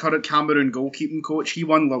Songo, who's the current Cameroon goalkeeping coach, he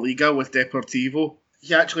won La Liga with Deportivo.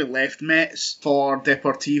 He actually left Metz for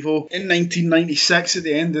Deportivo in 1996 at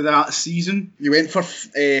the end of that season. He went for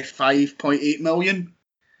 5.8 million.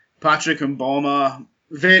 Patrick Mboma,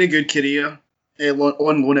 very good career,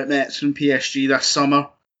 on loan at Metz from PSG this summer.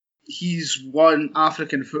 He's won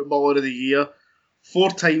African Footballer of the Year.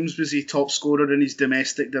 4 times was he top scorer in his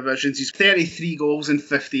domestic divisions. He's 33 goals in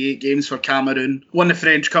 58 games for Cameroon. Won the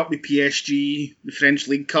French Cup with PSG, the French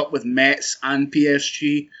League Cup with Metz and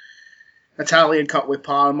PSG, Italian Cup with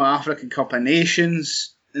Parma, African Cup of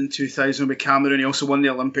Nations in 2000 with Cameroon. He also won the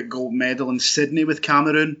Olympic gold medal in Sydney with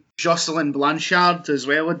Cameroon. Jocelyn Blanchard as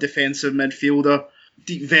well, a defensive midfielder.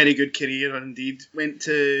 Very good career indeed. Went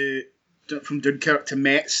from Dunkirk to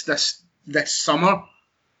Metz this summer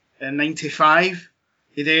in 95.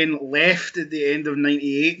 He then left at the end of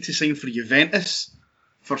 98 to sign for Juventus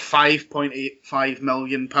for £5.85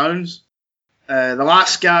 million. The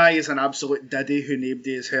last guy is an absolute diddy who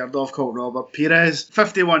nobody has heard of, called Robert Pires.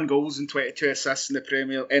 51 goals and 22 assists in the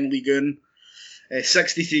Premier in Ligue 1.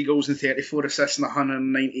 63 goals and 34 assists in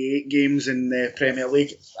 198 games in the Premier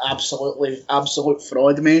League. Absolute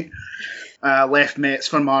fraud, mate. Left Metz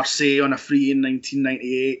for Marseille on a free in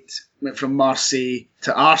 1998. Went from Marseille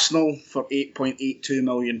to Arsenal for £8.82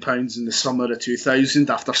 million in the summer of 2000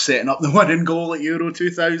 after setting up the winning goal at Euro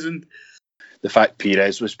 2000. The fact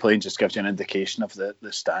Pires was playing just gives you an indication of the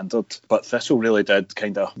standard. But Thistle really did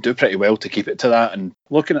kind of do pretty well to keep it to that. And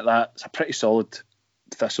looking at that, it's a pretty solid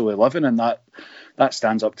Thistle 11, and that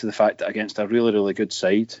stands up to the fact that against a really, really good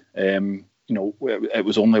side, it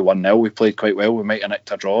was only 1-0. We played quite well. We might have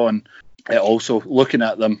nicked a draw. And it also, looking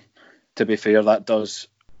at them, to be fair, that does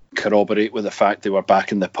corroborate with the fact they were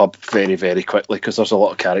back in the pub very, very quickly, because there's a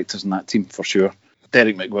lot of characters in that team for sure.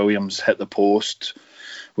 Derek McWilliams hit the post,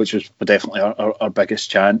 which was definitely our biggest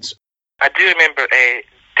chance. I do remember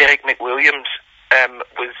Derek McWilliams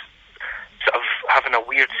was sort of having a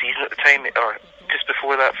weird season at the time, or just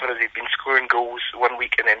before that, for us. He'd been scoring goals one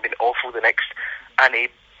week and then been awful the next, and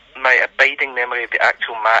my abiding memory of the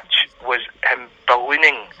actual match was him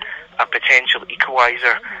ballooning a potential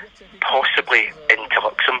equaliser, possibly into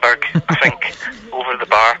Luxembourg, I think, over the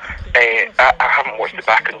bar. I haven't watched it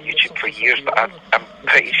back on YouTube for years, but I'm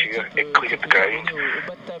pretty sure it cleared the ground.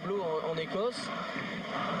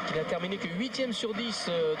 Il a terminé que 8e sur 10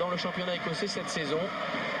 dans le championnat écossais cette saison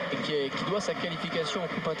et qui doit sa qualification en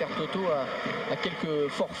Coupe Intertoto à quelques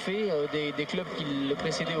forfaits des clubs qui le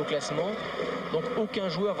précédaient au classement. Donc aucun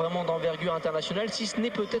joueur vraiment d'envergure internationale, si ce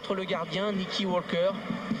n'est peut-être le gardien Nicky Walker,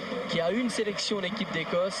 qui a une sélection en équipe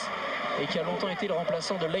d'Écosse et qui a longtemps été le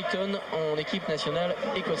remplaçant de Leighton en équipe nationale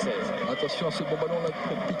écossaise. Attention à ce bon ballon là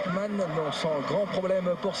pour Pickman, non, sans grand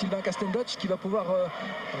problème pour Sylvain Castendutch qui va pouvoir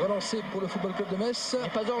relancer pour le Football Club de Metz. Et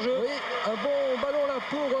pas d'enjeu. Oui, un bon ballon là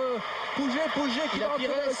pour Pouget qui va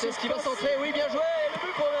Pires, qui va centrer, oui, bien joué, le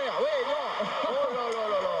but pour Robert, oui, non. Oh là là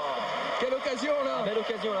là là. Quelle occasion là. Belle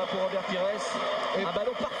occasion là pour Robert Pires. Et un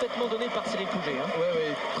ballon parfaitement donné par Cyril Pouget.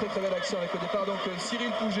 Oui, très très belle action avec au départ donc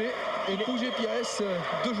Cyril Pouget et Pouget-Pires,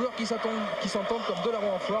 deux joueurs qui s'entendent comme deux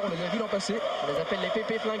larrons en foire. On les a vus l'an passé. On les appelle les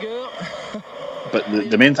pépés flingueurs. But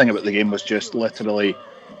the main thing about the game was just literally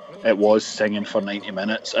it was singing for 90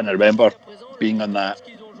 minutes, and I remember being on the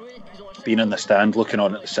stand looking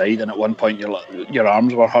on at the side, and at one point your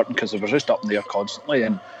arms were hurting because they were just up in the air constantly,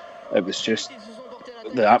 and it was just,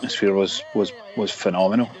 the atmosphere was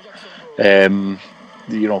phenomenal.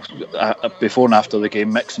 Before and after the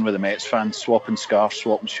game, mixing with the Metz fans, swapping scarves,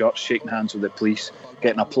 swapping shirts, shaking hands with the police,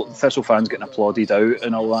 Thistle fans getting applauded out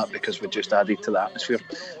and all that, because we just added to the atmosphere.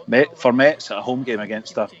 For Metz, a home game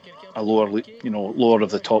against a lower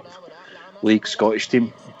of the top league Scottish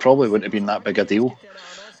team, probably wouldn't have been that big a deal.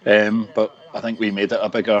 But I think we made it a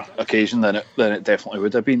bigger occasion than it definitely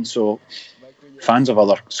would have been. So fans of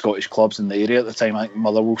other Scottish clubs in the area at the time, I think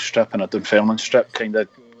Motherwell Strip and a Dunfermline Strip, kind of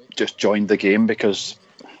just joined the game because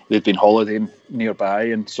they'd been holidaying nearby,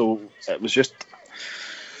 and so it was just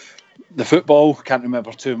the football. Can't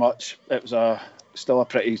remember too much. It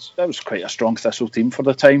was quite a strong Thistle team for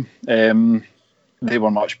the time. They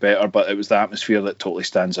were much better, but it was the atmosphere that totally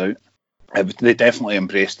stands out. They definitely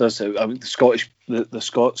embraced us. The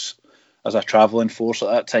Scots as a travelling force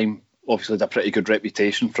at that time obviously had a pretty good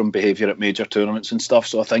reputation from behaviour at major tournaments and stuff.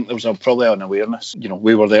 So I think there was probably an awareness.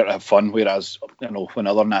 We were there to have fun, whereas when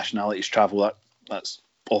other nationalities travel, that's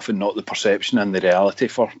often not the perception and the reality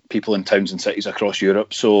for people in towns and cities across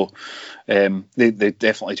Europe. So they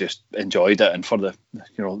definitely just enjoyed it, and for the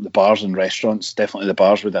bars and restaurants, definitely the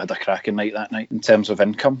bars would have had a cracking night that night in terms of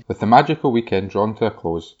income. With the magical weekend drawn to a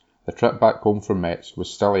close, the trip back home from Metz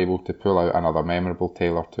was still able to pull out another memorable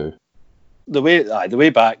tale or two. The way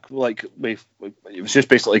back, it was just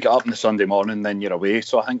basically get up on the Sunday morning, then you're away.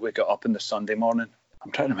 So I think we got up on the Sunday morning.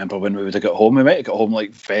 I'm trying to remember when we would have got home. We might have got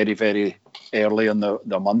home very, very early on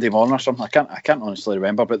the Monday morning or something. I can't honestly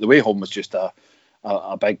remember. But the way home was just a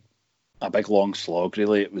big long slog.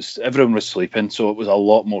 Really, everyone was sleeping, so it was a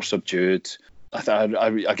lot more subdued.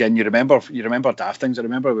 Again, you remember daft things. I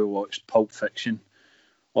remember we watched Pulp Fiction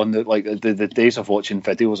on the days of watching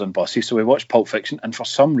videos on buses. So we watched Pulp Fiction, and for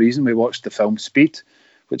some reason we watched the film Speed,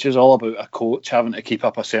 which is all about a coach having to keep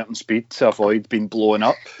up a certain speed to avoid being blown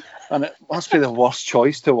up. And it must be the worst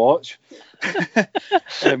choice to watch.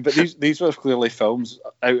 But these were clearly films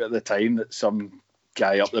out at the time that some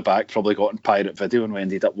guy up the back probably got in pirate video, and we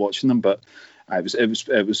ended up watching them. But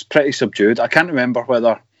it was pretty subdued. I can't remember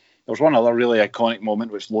whether there was one other really iconic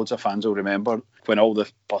moment which loads of fans will remember, when all the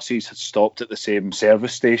buses had stopped at the same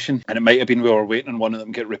service station, and it might have been we were waiting on one of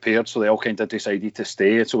them get repaired, so they all kind of decided to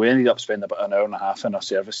stay. So we ended up spending about an hour and a half in a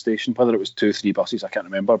service station, whether it was 2-3 buses, I can't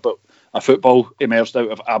remember. But a football emerged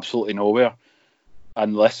out of absolutely nowhere,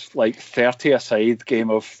 and this 30-a-side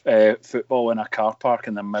game of football in a car park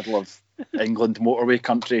in the middle of England motorway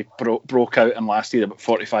country broke out and lasted about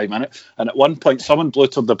 45 minutes. And at one point someone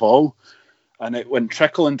blutered the ball, and it went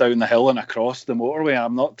trickling down the hill and across the motorway.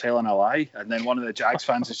 I'm not telling a lie. And then one of the Jags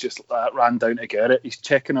fans has just ran down to get it. He's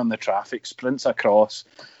checking on the traffic, sprints across.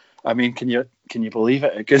 I mean, can you believe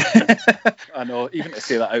it? I know, even to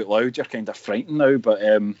say that out loud, you're kind of frightened now. But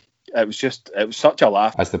it was such a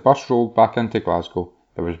laugh. As the bus rolled back into Glasgow,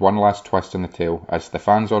 there was one last twist in the tale as the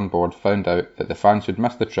fans on board found out that the fans who'd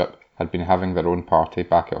missed the trip had been having their own party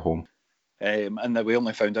back at home. And that we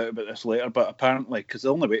only found out about this later, but apparently, because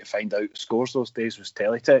the only way to find out scores those days was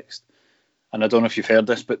teletext. And I don't know if you've heard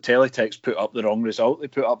this, but teletext put up the wrong result. They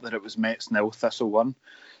put up that it was Metz 0, Thistle 1.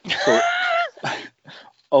 So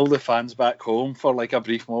all the fans back home for a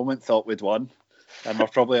brief moment thought we'd won, and we're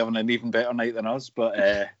probably having an even better night than us. But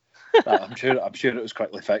I'm sure it was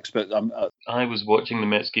quickly fixed. But I was watching the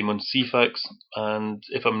Metz game on CFAX, and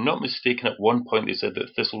if I'm not mistaken, at one point they said that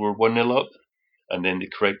Thistle were 1-0 up. And then they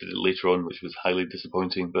corrected it later on, which was highly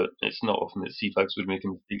disappointing, but it's not often that CFAX would make a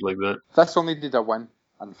mistake like that. Thistle needed a win,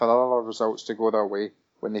 and for other results to go their way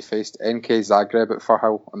when they faced NK Zagreb at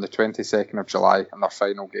Firhill on the 22nd of July in their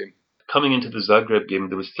final game. Coming into the Zagreb game,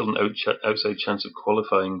 there was still an outside chance of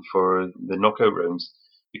qualifying for the knockout rounds,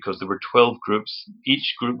 because there were 12 groups.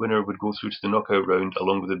 Each group winner would go through to the knockout round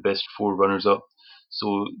along with the best 4 runners-up.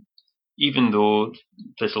 So even though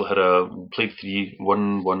Thistle had played 3,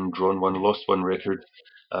 won 1, drawn 1, lost 1 record,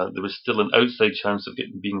 there was still an outside chance of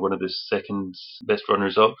being one of the second best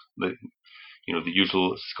runners-up. The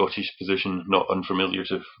usual Scottish position, not unfamiliar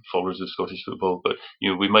to followers of Scottish football, but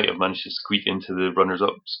we might have managed to squeak into the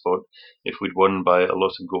runners-up spot if we'd won by a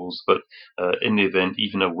lot of goals. But in the event,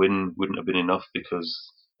 even a win wouldn't have been enough,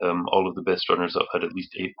 because all of the best runners-up had at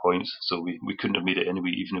least 8 points, so we couldn't have made it anyway,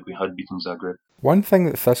 even if we had beaten Zagreb. One thing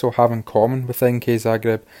that Thistle have in common with NK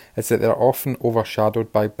Zagreb is that they're often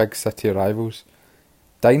overshadowed by big city rivals.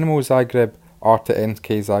 Dynamo Zagreb are to NK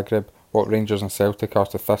Zagreb what Rangers and Celtic are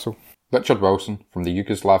to Thistle. Richard Wilson from the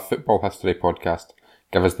Yugoslav Football History podcast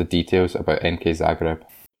give us the details about NK Zagreb.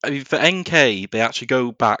 I mean, for NK, they actually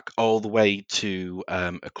go back all the way to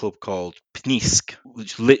a club called Pnisk,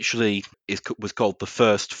 which literally was called the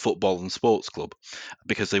first football and sports club,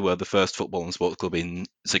 because they were the first football and sports club in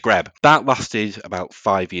Zagreb. That lasted about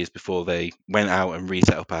 5 years before they went out and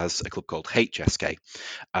reset up as a club called HSK.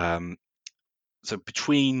 So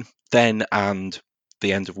between then and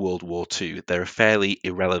the end of World War II, they're a fairly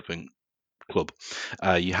irrelevant club.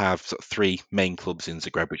 You have 3 main clubs in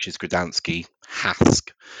Zagreb, which is Gdanski,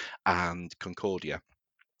 Hask, and Concordia.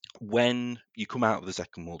 When you come out of the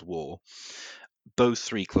Second World War, those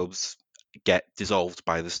three clubs get dissolved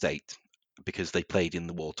by the state because they played in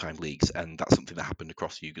the wartime leagues, and that's something that happened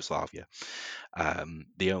across Yugoslavia.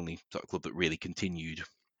 The only sort of club that really continued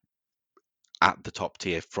at the top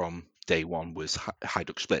tier from day one was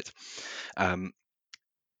Hajduk Split.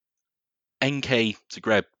 NK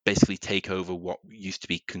Zagreb basically take over what used to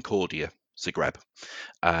be Concordia Zagreb,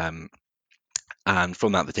 and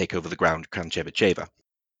from that they take over the ground Kranjeviceva.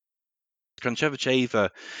 Kranjeviceva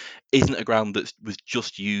isn't a ground that was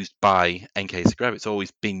just used by NK Zagreb. It's always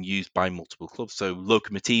been used by multiple clubs. So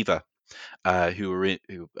Lokomotiva,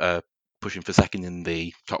 who are pushing for second in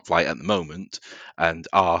the top flight at the moment and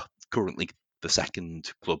are currently the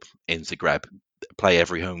second club in Zagreb, play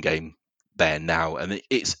every home game there now, and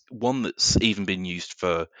it's one that's even been used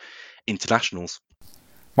for internationals.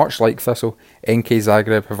 Much like Thistle, NK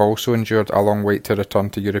Zagreb have also endured a long wait to return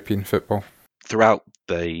to European football. Throughout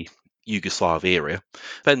the Yugoslav era,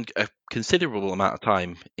 spent a considerable amount of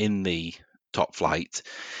time in the top flight.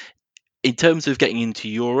 In terms of getting into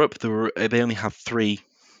Europe, they only had 3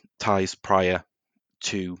 ties prior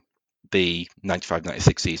to the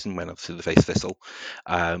 95-96 season, when obviously they faced Thistle,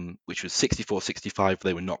 which was 64-65.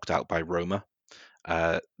 They were knocked out by Roma.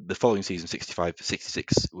 The following season,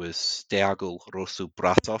 65-66, was Steagul Rosu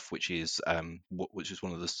Bratov, which is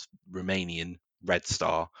one of the Romanian Red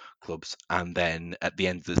Star clubs, and then at the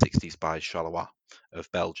end of the 60s by Charleroi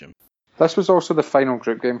of Belgium. This was also the final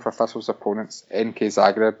group game for Thistle's opponents, NK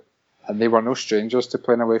Zagreb, and they were no strangers to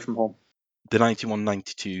playing away from home. The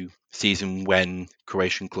 91-92 season, when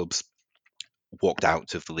Croatian clubs walked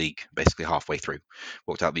out of the league basically halfway through,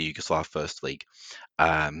 walked out the Yugoslav First League,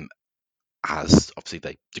 as obviously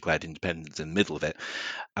they declared independence in the middle of it.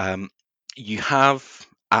 You have,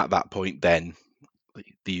 at that point then,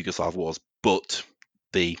 the Yugoslav wars, but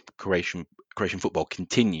the Croatian football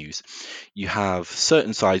continues. You have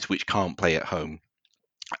certain sides which can't play at home,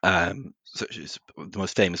 such as the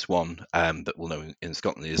most famous one that we'll know in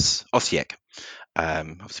Scotland is Osijek.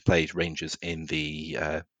 Obviously played Rangers in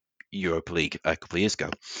the Europa League a couple of years ago.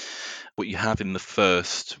 What you have in the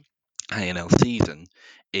first ANL season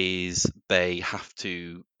is they have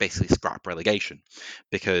to basically scrap relegation,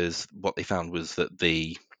 because what they found was that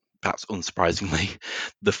perhaps unsurprisingly,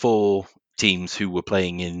 the 4 teams who were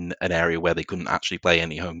playing in an area where they couldn't actually play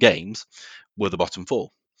any home games were the bottom 4.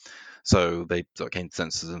 So they sort of came to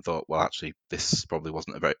senses and thought, well, actually, this probably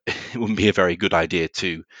it wouldn't be a very good idea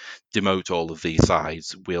to demote all of these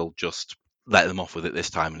sides. We'll just let them off with it this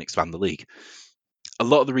time and expand the league. A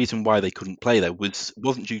lot of the reason why they couldn't play there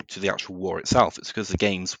wasn't due to the actual war itself. It's because the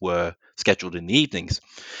games were scheduled in the evenings.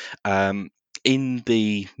 In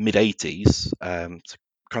the mid-80s,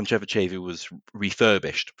 Kranjeviceva was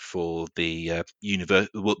refurbished for the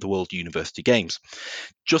World University Games.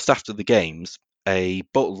 Just after the games, a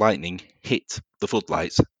bolt of lightning hit the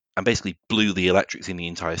floodlights and basically blew the electrics in the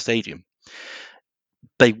entire stadium.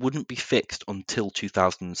 They wouldn't be fixed until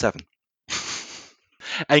 2007.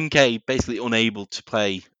 NK basically unable to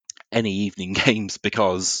play any evening games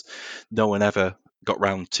because no one ever got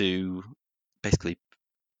round to basically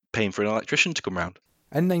paying for an electrician to come round.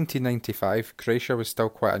 In 1995, Croatia was still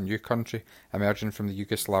quite a new country, emerging from the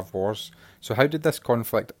Yugoslav wars. So how did this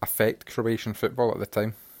conflict affect Croatian football at the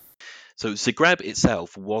time? So Zagreb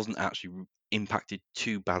itself wasn't actually impacted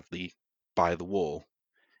too badly by the war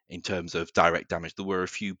in terms of direct damage. There were a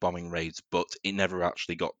few bombing raids, but it never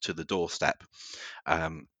actually got to the doorstep.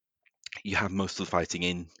 You have most of the fighting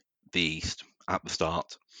in the east at the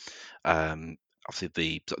start. Obviously,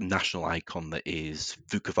 the sort of national icon that is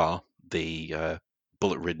Vukovar, the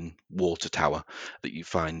bullet-ridden water tower that you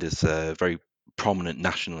find as a very prominent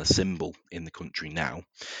nationalist symbol in the country now.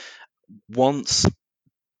 Once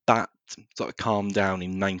that sort of calmed down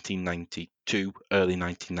in 1992, early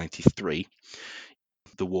 1993,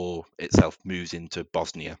 the war itself moves into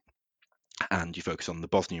Bosnia, and you focus on the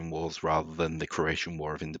Bosnian wars rather than the Croatian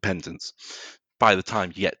War of Independence. By the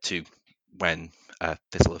time you get to when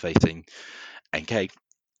Thistle are facing NK,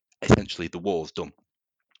 essentially the war's done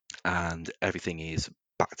and everything is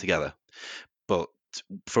back together. But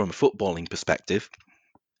from a footballing perspective,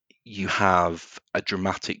 you have a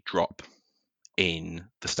dramatic drop in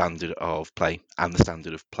the standard of play and the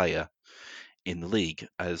standard of player in the league,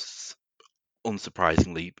 as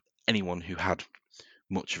unsurprisingly, anyone who had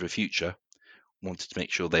much of a future wanted to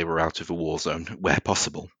make sure they were out of a war zone where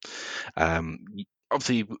possible.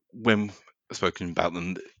 Obviously, when spoken about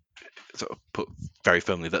them, sort of put very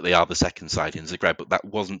firmly that they are the second side in Zagreb, but that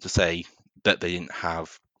wasn't to say that they didn't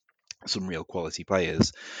have some real quality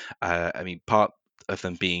players. I mean, part of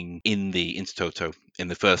them being in the Intertoto in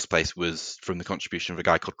the first place was from the contribution of a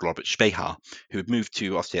guy called Robert Speha, who had moved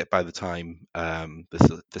to Osijek by the time this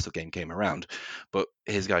Thistle game came around. But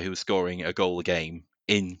here's a guy who was scoring a goal a game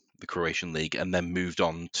in the Croatian league and then moved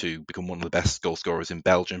on to become one of the best goal scorers in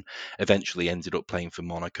Belgium. Eventually ended up playing for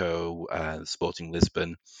Monaco, Sporting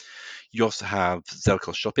Lisbon. You also have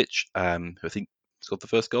Zeljko Šopić, who I think scored the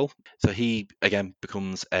first goal. So he again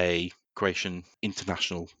becomes a Croatian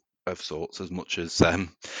international of sorts, as much as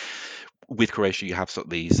with Croatia you have sort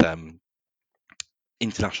of these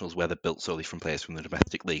internationals where they're built solely from players from the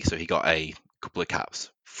domestic league. So he got a couple of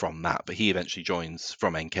caps from that, but he eventually joins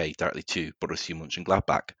from NK directly to Borussia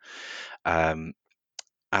Mönchengladbach. And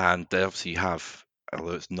obviously you have,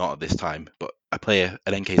 although it's not at this time, but a player,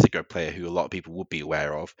 an NK Zagreb player who a lot of people would be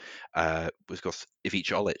aware of, was of course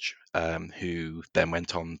Ivica Olic, who then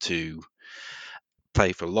went on to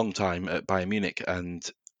play for a long time at Bayern Munich and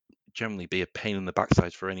generally be a pain in the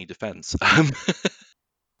backside for any defence.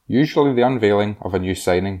 Usually the unveiling of a new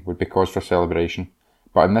signing would be cause for celebration,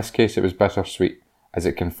 but in this case it was bittersweet, as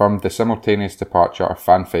it confirmed the simultaneous departure of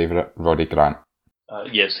fan favourite Roddy Grant.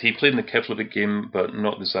 Yes, he played in the Keflavik game, but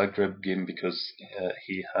not the Zagreb game because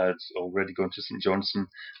he had already gone to St Johnstone,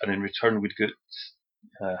 and in return we'd get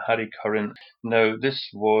Harry Curran. Now, this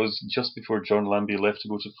was just before John Lambie left to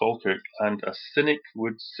go to Falkirk, and a cynic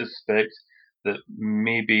would suspect that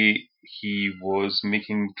maybe he was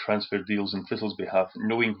making transfer deals on Thistle's behalf,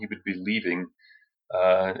 knowing he would be leaving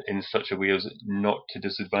in such a way as not to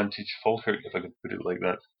disadvantage Falkirk, if I could put it like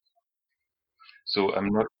that. So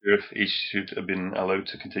I'm not sure if he should have been allowed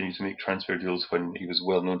to continue to make transfer deals when he was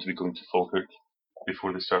well known to be going to Falkirk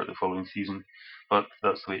before the start of the following season, but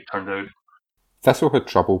that's the way it turned out. Thistle had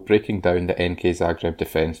trouble breaking down the NK Zagreb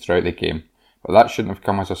defence throughout the game, but that shouldn't have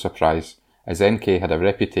come as a surprise, as NK had a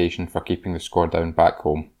reputation for keeping the score down back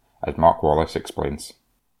home, as Mark Wallace explains.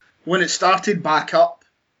 When it started back up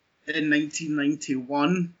in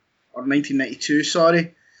 1991, or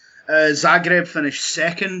 1992, Zagreb finished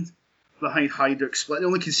second behind Hajduk Split. They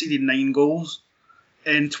only conceded 9 goals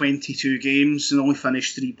in 22 games and only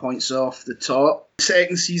finished 3 points off the top.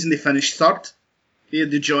 Second season they finished third. They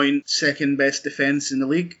had the joint second best defence in the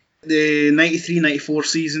league. The 93-94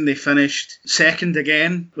 season they finished second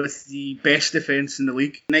again with the best defence in the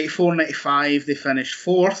league. 94-95 they finished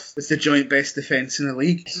fourth with the joint best defence in the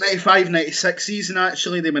league. 95-96 season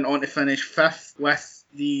actually they went on to finish fifth with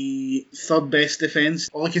the third best defence.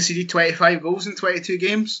 Only conceded 25 goals in 22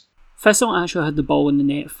 games. Thistle actually had the ball in the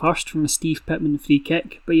net first from a Steve Pittman free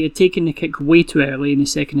kick, but he had taken the kick way too early and the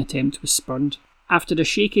second attempt was spurned. After a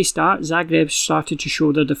shaky start, Zagreb started to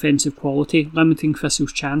show their defensive quality, limiting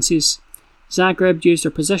Thistle's chances. Zagreb used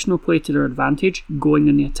their positional play to their advantage, going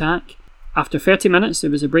in the attack. After 30 minutes,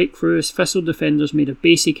 there was a breakthrough as Thistle defenders made a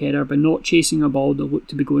basic error by not chasing a ball that looked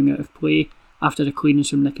to be going out of play after the clearance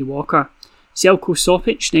from Nicky Walker. Zeljko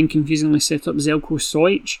Šopić then confusingly set up Zeljko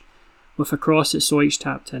Sojic with a cross that Sojic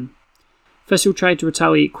tapped in. Thistle tried to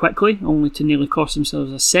retaliate quickly, only to nearly cost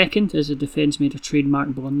themselves a second as the defence made a trademark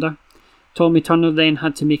blunder. Tommy Turner then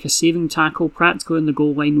had to make a saving tackle practically on the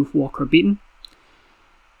goal line with Walker beaten.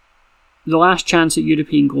 The last chance at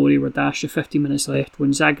European glory were dashed with 50 minutes left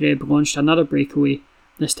when Zagreb launched another breakaway,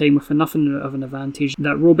 this time with nothing of an advantage,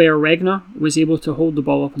 that Robert Regner was able to hold the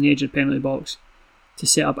ball up on the edge of the penalty box to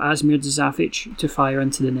set up Asmir Dzafic to fire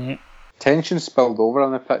into the net. Tension spilled over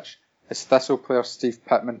on the pitch as Thistle player Steve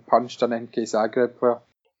Pittman punched an NK Zagreb player.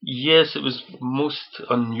 Yes, it was most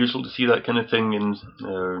unusual to see that kind of thing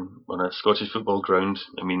on a Scottish football ground.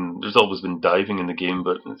 I mean, there's always been diving in the game,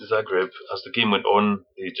 but Zagreb, as the game went on,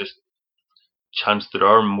 they just chanced their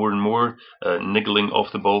arm more and more, niggling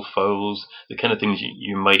off the ball fouls, the kind of things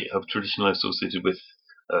you might have traditionally associated with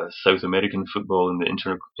South American football in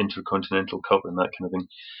the Intercontinental Cup and that kind of thing.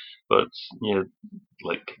 But yeah,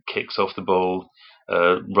 like kicks off the ball,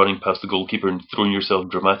 running past the goalkeeper and throwing yourself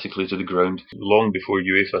dramatically to the ground, long before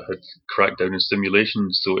UEFA had cracked down on simulation.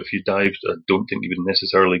 So if you dived, I don't think you would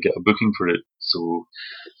necessarily get a booking for it. So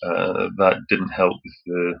that didn't help with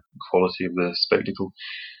the quality of the spectacle.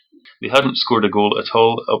 They hadn't scored a goal at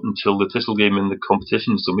all up until the Thistle game in the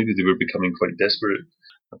competition, so maybe they were becoming quite desperate.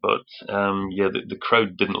 But the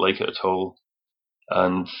crowd didn't like it at all.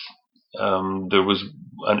 And there was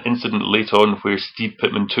an incident late on where Steve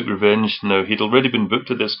Pittman took revenge. Now, he'd already been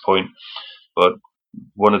booked at this point, but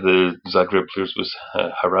one of the Zagreb players was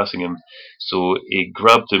harassing him. So he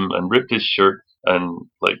grabbed him and ripped his shirt and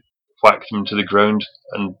whacked him to the ground.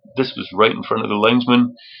 And this was right in front of the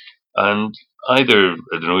linesman. And either, I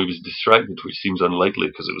don't know, he was distracted, which seems unlikely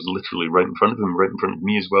because it was literally right in front of him, right in front of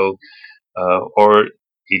me as well, or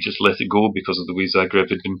he just let it go because of the way Zagreb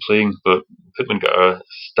had been playing. But Pittman got a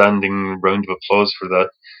standing round of applause for that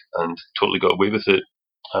and totally got away with it.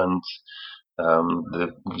 And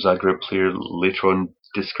the Zagreb player later on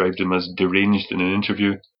described him as deranged in an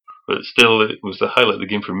interview. But still, it was the highlight of the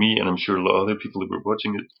game for me, and I'm sure a lot of other people who were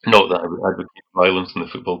watching it. Not that I would advocate violence on the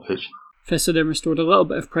football pitch. Thistledown restored a little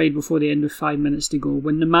bit of pride before the end with 5 minutes to go,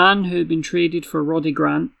 when the man who had been traded for Roddy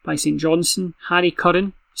Grant by St Johnstone, Harry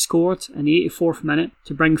Curran, scored in the 84th minute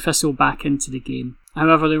to bring Thistle back into the game.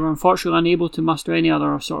 However, they were unfortunately unable to muster any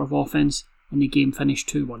other sort of offence, and the game finished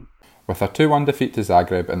 2-1. With a 2-1 defeat to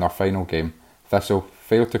Zagreb in their final game, Thistle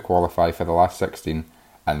failed to qualify for the last 16,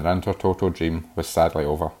 and their Intertoto dream was sadly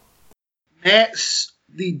over. Metz,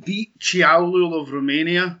 they beat Chiaulul of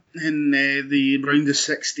Romania in the round of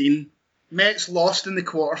 16. Metz lost in the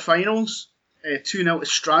quarterfinals, 2-0 to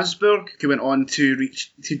Strasbourg, who went on to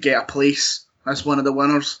get a place as one of the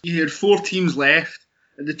winners. You had 4 teams left.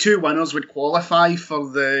 The 2 winners would qualify for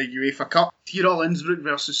the UEFA Cup. Tirol Innsbruck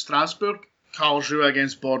versus Strasbourg, Karlsruhe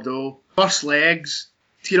against Bordeaux. First legs,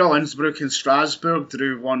 Tirol Innsbruck and Strasbourg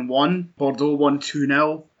drew 1-1. Bordeaux won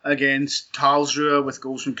 2-0 against Karlsruhe with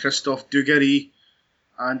goals from Christophe Dugarry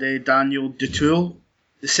and Daniel Dutoul.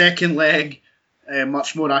 The second leg,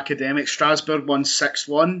 much more academic. Strasbourg won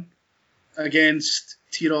 6-1 against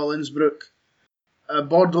Tirol Innsbruck.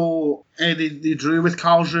 Bordeaux, they drew with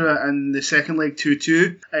Karlsruhe in the second leg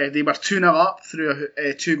 2-2. They were 2-0 up through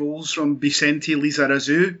 2 goals from Vicente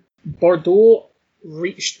Lizarazu. Bordeaux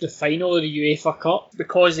reached the final of the UEFA Cup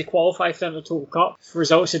because they qualified for the Intertoto Cup. If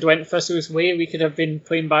results had went Thistle's way, we could have been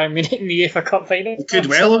playing Bayern Munich in the UEFA Cup final. Could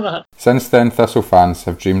well. Since then, Thistle fans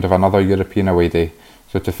have dreamed of another European away day,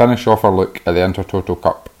 so to finish off our look at the Intertoto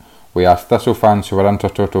Cup, we asked Thistle fans who are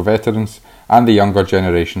Intertoto veterans and the younger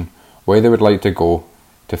generation where they would like to go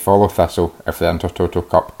to follow Thistle if the Intertoto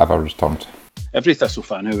Cup ever returned. Every Thistle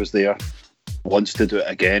fan who was there wants to do it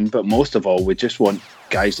again, but most of all we just want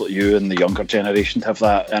guys like you and the younger generation to have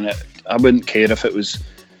that. And I wouldn't care if it was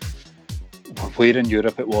where in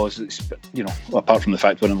Europe it was. It's, apart from the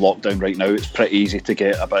fact we're in lockdown right now, it's pretty easy to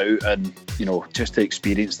get about and just to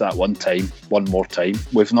experience that one more time.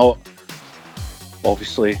 We've not,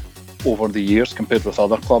 obviously, over the years compared with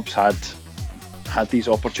other clubs had these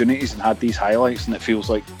opportunities and had these highlights, and it feels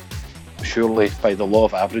like surely by the law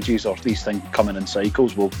of averages or these things coming in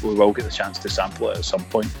cycles, we will get the chance to sample it at some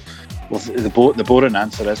point. Well, the boring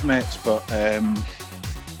answer is Metz, but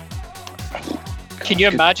can you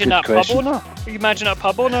imagine that question. Pub owner? Can you imagine a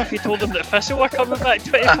pub owner if you told them that Thistle were coming back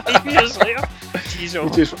 25 years later? Jeez, you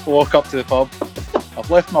just walk up to the pub.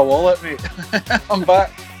 I've left my wallet, mate. I'm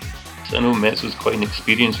back. So I know Metz was quite an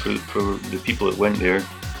experience for the people that went there.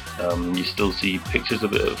 You still see pictures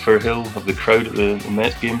of it at Firhill, of the crowd at the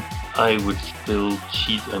Metz game. I would still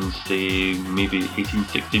cheat and say maybe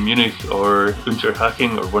 1860 Munich or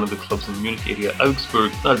Unterhaching or one of the clubs in the Munich area.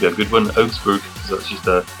 Augsburg, that'd be a good one. Augsburg, because that's just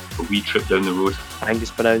a wee trip down the road. I think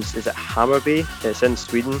it's pronounced, is it Hammarby? It's in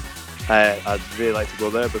Sweden. I'd really like to go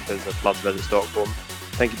there because I'd love to visit Stockholm.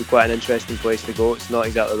 I think it'd be quite an interesting place to go. It's not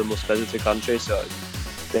exactly the most visited country, so it'd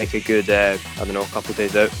make a good, couple of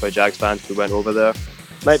days out for Jags fans who went over there.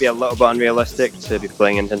 Might be a little bit unrealistic to be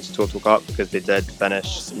playing in Intertoto Cup because they did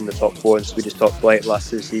finish in the top 4 in Swedish top flight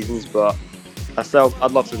last 2 seasons, but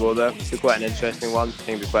I'd love to go there. It'd be quite an interesting one. I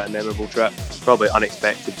think it'd be quite a memorable trip. Probably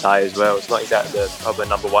unexpected tie as well. It's not exactly probably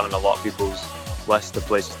number 1 on a lot of people's list of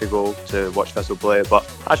places to go to watch Thistle play, but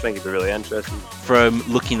I just think it'd be really interesting. From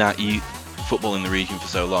looking at football in the region for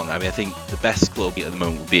so long, I think the best club at the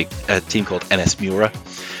moment would be a team called NS Mura,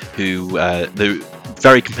 who they're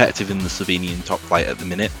very competitive in the Slovenian top flight at the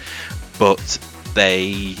minute, but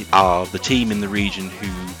they are the team in the region who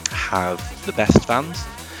have the best fans.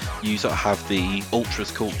 You sort of have the ultras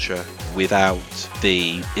culture without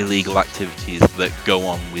the illegal activities that go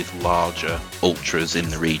on with larger ultras in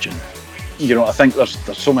the region. I think there's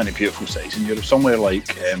so many beautiful cities in Europe. Somewhere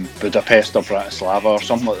like Budapest or Bratislava or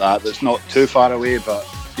something like that that's not too far away, but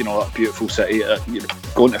a beautiful city.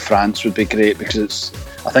 Going to France would be great because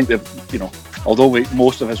I think although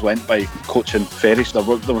most of us went by coach and ferries, there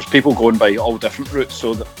was people going by all different routes,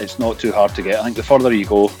 so that it's not too hard to get. I think the further you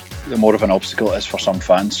go, the more of an obstacle it is for some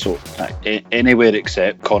fans. So anywhere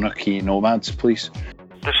except Connacht Quay Nomads, please.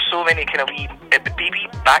 There's so many kind of wee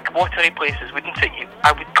backwatery places, wouldn't it?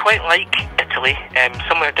 I would quite like Italy,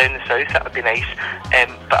 somewhere down the south, that would be nice.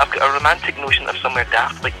 But I've got a romantic notion of somewhere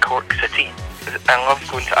daft like Cork City. I love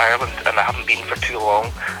going to Ireland and I haven't been for too long,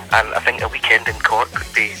 and I think a weekend in Cork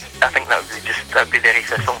would be, that'd be very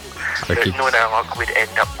Thistle. There's no other luck we'd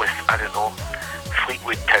end up with, I don't know,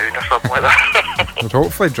 Fleetwood Town or something like that. We'd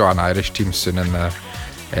hopefully draw an Irish team soon in the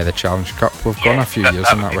The Challenge Cup, we've gone a few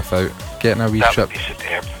years in that without getting a wee that trip. would be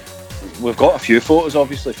superb. We've got a few photos,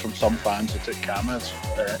 obviously, from some fans who took cameras,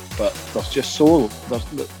 but there's just so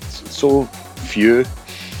few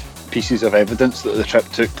pieces of evidence that the trip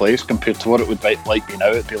took place compared to what it would like be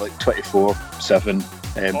now. It'd be like 24/7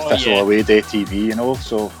 Thistle away day TV, you know.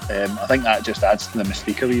 So I think that just adds to the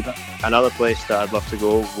mystique a wee bit. Another place that I'd love to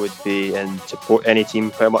go would be any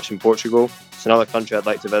team pretty much in Portugal. It's another country I'd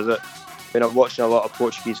like to visit. Been watching a lot of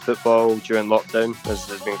Portuguese football during lockdown.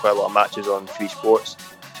 There's been quite a lot of matches on Free Sports,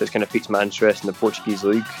 so it's kind of piqued my interest in the Portuguese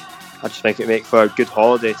league. I just think it makes for a good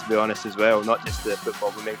holiday, to be honest, as well. Not just the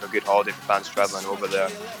football, but make for a good holiday for fans travelling over there,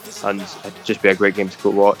 and it'd just be a great game to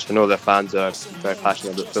go watch. I know their fans are very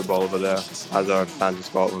passionate about football over there, as are fans in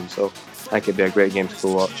Scotland, so I think it'd be a great game to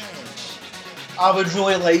go watch. I would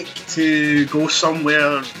really like to go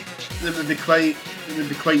somewhere that would be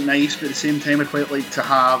quite nice, but at the same time I'd quite like to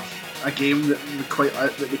have a game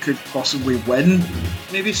that we could possibly win.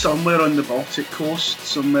 Maybe somewhere on the Baltic coast,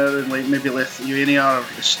 somewhere in like maybe Lithuania or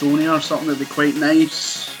Estonia or something, that'd be quite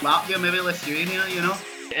nice. Latvia, maybe Lithuania, you know.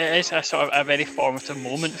 It is a sort of a very formative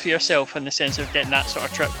moment for yourself in the sense of getting that sort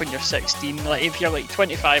of trip when you're 16. Like if you're like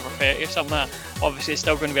 25 or 30 or something like that, obviously it's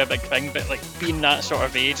still going to be a big thing, but like being that sort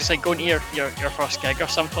of age, it's like going to your first gig or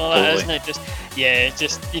something like that, isn't it?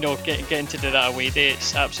 Just you know, getting to do that away day,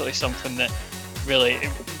 it's absolutely something that really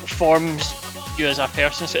forms you as a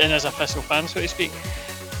person and as a Thistle fan, so to speak.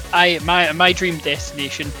 My dream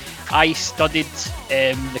destination, I studied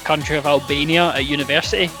the country of Albania at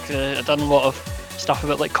university, because I'd done a lot of stuff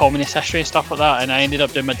about like communist history and stuff like that, and I ended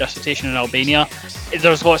up doing my dissertation in Albania.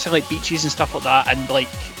 There's lots of like beaches and stuff like that, and like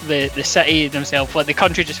the city themselves, like the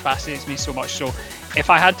country just fascinates me so much. So if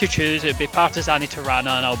I had to choose, it would be Partizani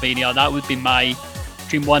Tirana in Albania. That would be my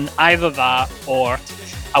dream one. Either that, or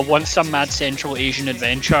I want some mad Central Asian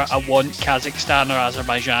adventure. I want Kazakhstan or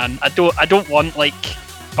Azerbaijan. I don't want like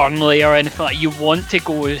Burnley or anything like that. You want to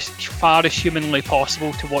go as far as humanly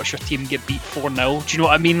possible to watch your team get beat 4-0. Do you know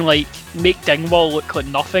what I mean? Like make Dingwall look like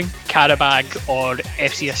nothing. Karabag or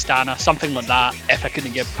FC Astana, something like that. If I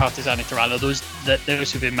couldn't get Partizani Tirana, those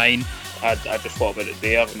would be mine. I just thought about it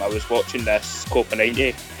there. I was watching this Copa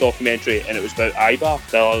 90 documentary, and it was about Eibar,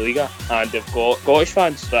 the La Liga, and they've got Scottish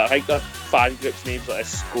fans that I think their fan group's names like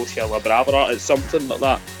Scotia La Bravara, it's something like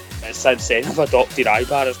that. And since then I've adopted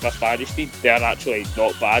Eibar as my Spanish team. They're actually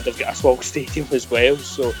not bad. They've got a small stadium as well,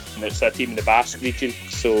 so it's a team in the Basque region.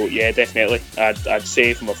 So yeah, definitely. I'd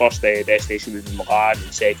say for my first destination would be Milan,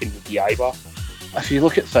 and second would be Eibar. If you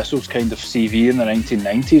look at Thistle's kind of CV in the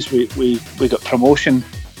 1990s, we got promotion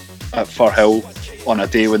at Firhill on a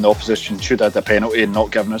day when the opposition should have had a penalty and not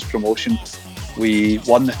given us promotion. We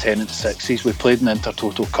won the Tennant Sixes, we played in the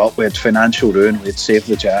Intertoto Cup, we had financial ruin, we had saved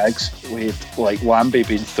the Jags, we had like Wamby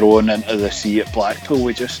being thrown into the sea at Blackpool.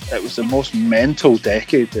 It was the most mental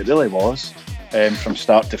decade, it really was, from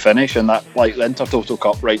start to finish, and that like the Intertoto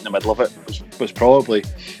Cup right in the middle of it was probably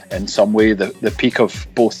in some way the peak of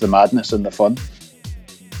both the madness and the fun.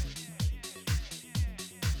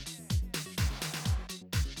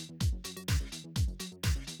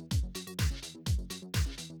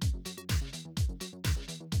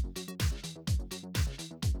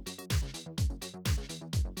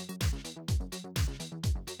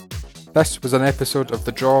 This was an episode of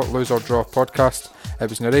the Draw, Lose or Draw podcast. It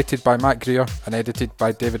was narrated by Matt Greer and edited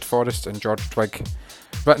by David Forrest and George Twigg.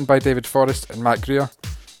 Written by David Forrest and Matt Greer.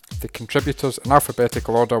 The contributors in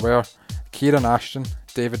alphabetical order were Kieran Ashton,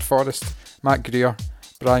 David Forrest, Matt Greer,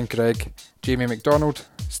 Brian Gregg, Jamie McDonald,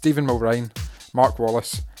 Stephen Mulrine, Mark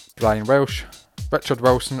Wallace, Brian Welsh, Richard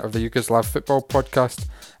Wilson of the Yugoslav Football Podcast,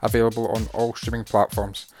 available on all streaming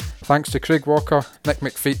platforms. Thanks to Craig Walker, Nick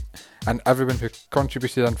McFeet, and everyone who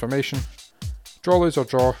contributed information. Draw, Lose or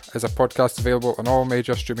Draw is a podcast available on all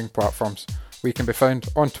major streaming platforms. We can be found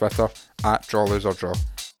on Twitter at Draw, Lose or Draw.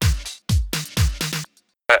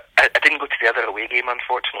 I didn't go to the other away game,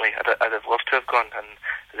 unfortunately. I'd have loved to have gone, and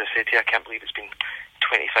as I said to you, I can't believe it's been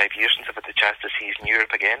 25 years since I've had the chance to see in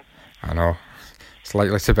Europe again. I know. It's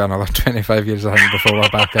likely to be another 25 years, I think, before we're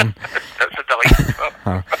back in. That's a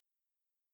delight.